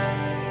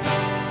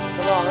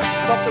Come on,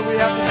 that's something we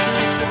have to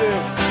choose to do.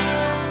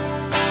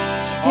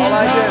 All I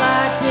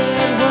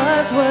did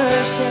was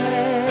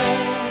worship.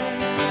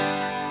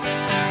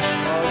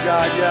 Oh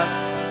God, yes.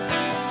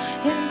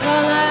 And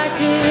all I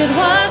did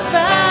was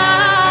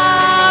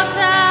bow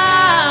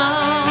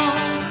down.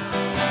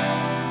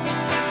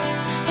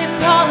 And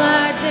all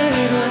I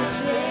did was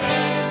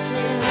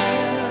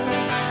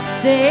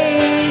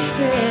stay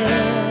still.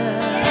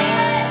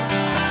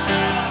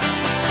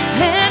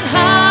 And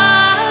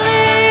I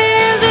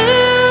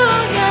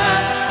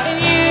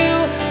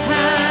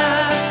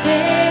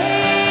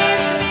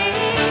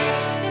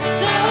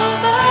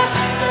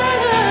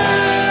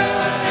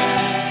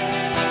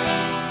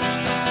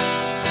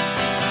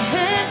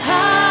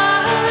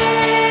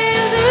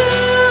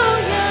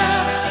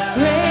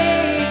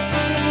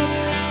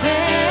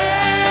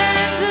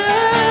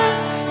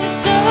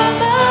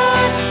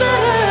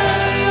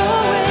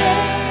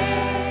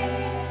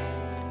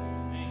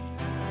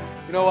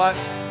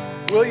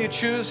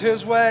choose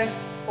his way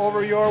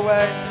over your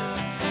way?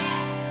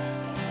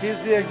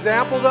 He's the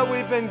example that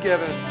we've been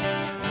given.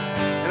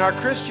 And our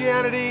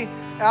Christianity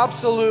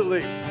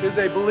absolutely is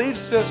a belief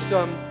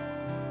system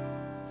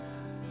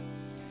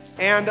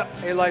and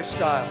a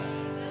lifestyle.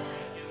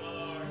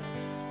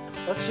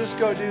 Let's just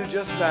go do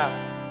just that.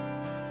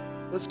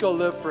 Let's go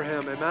live for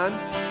him.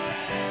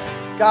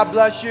 Amen? God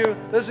bless you.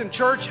 Listen,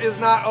 church is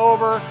not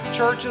over.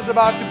 Church is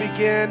about to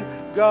begin.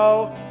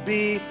 Go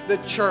be the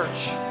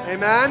church.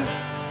 Amen?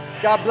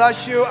 God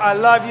bless you. I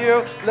love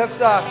you. Let's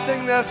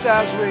sing this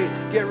as we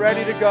get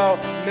ready to go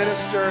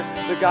minister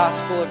the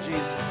gospel of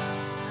Jesus.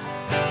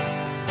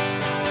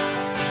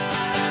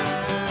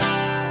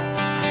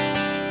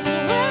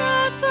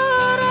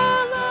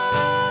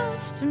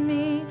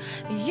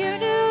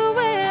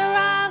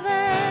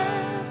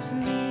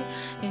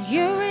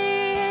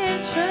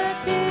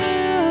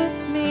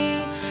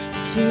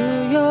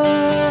 To your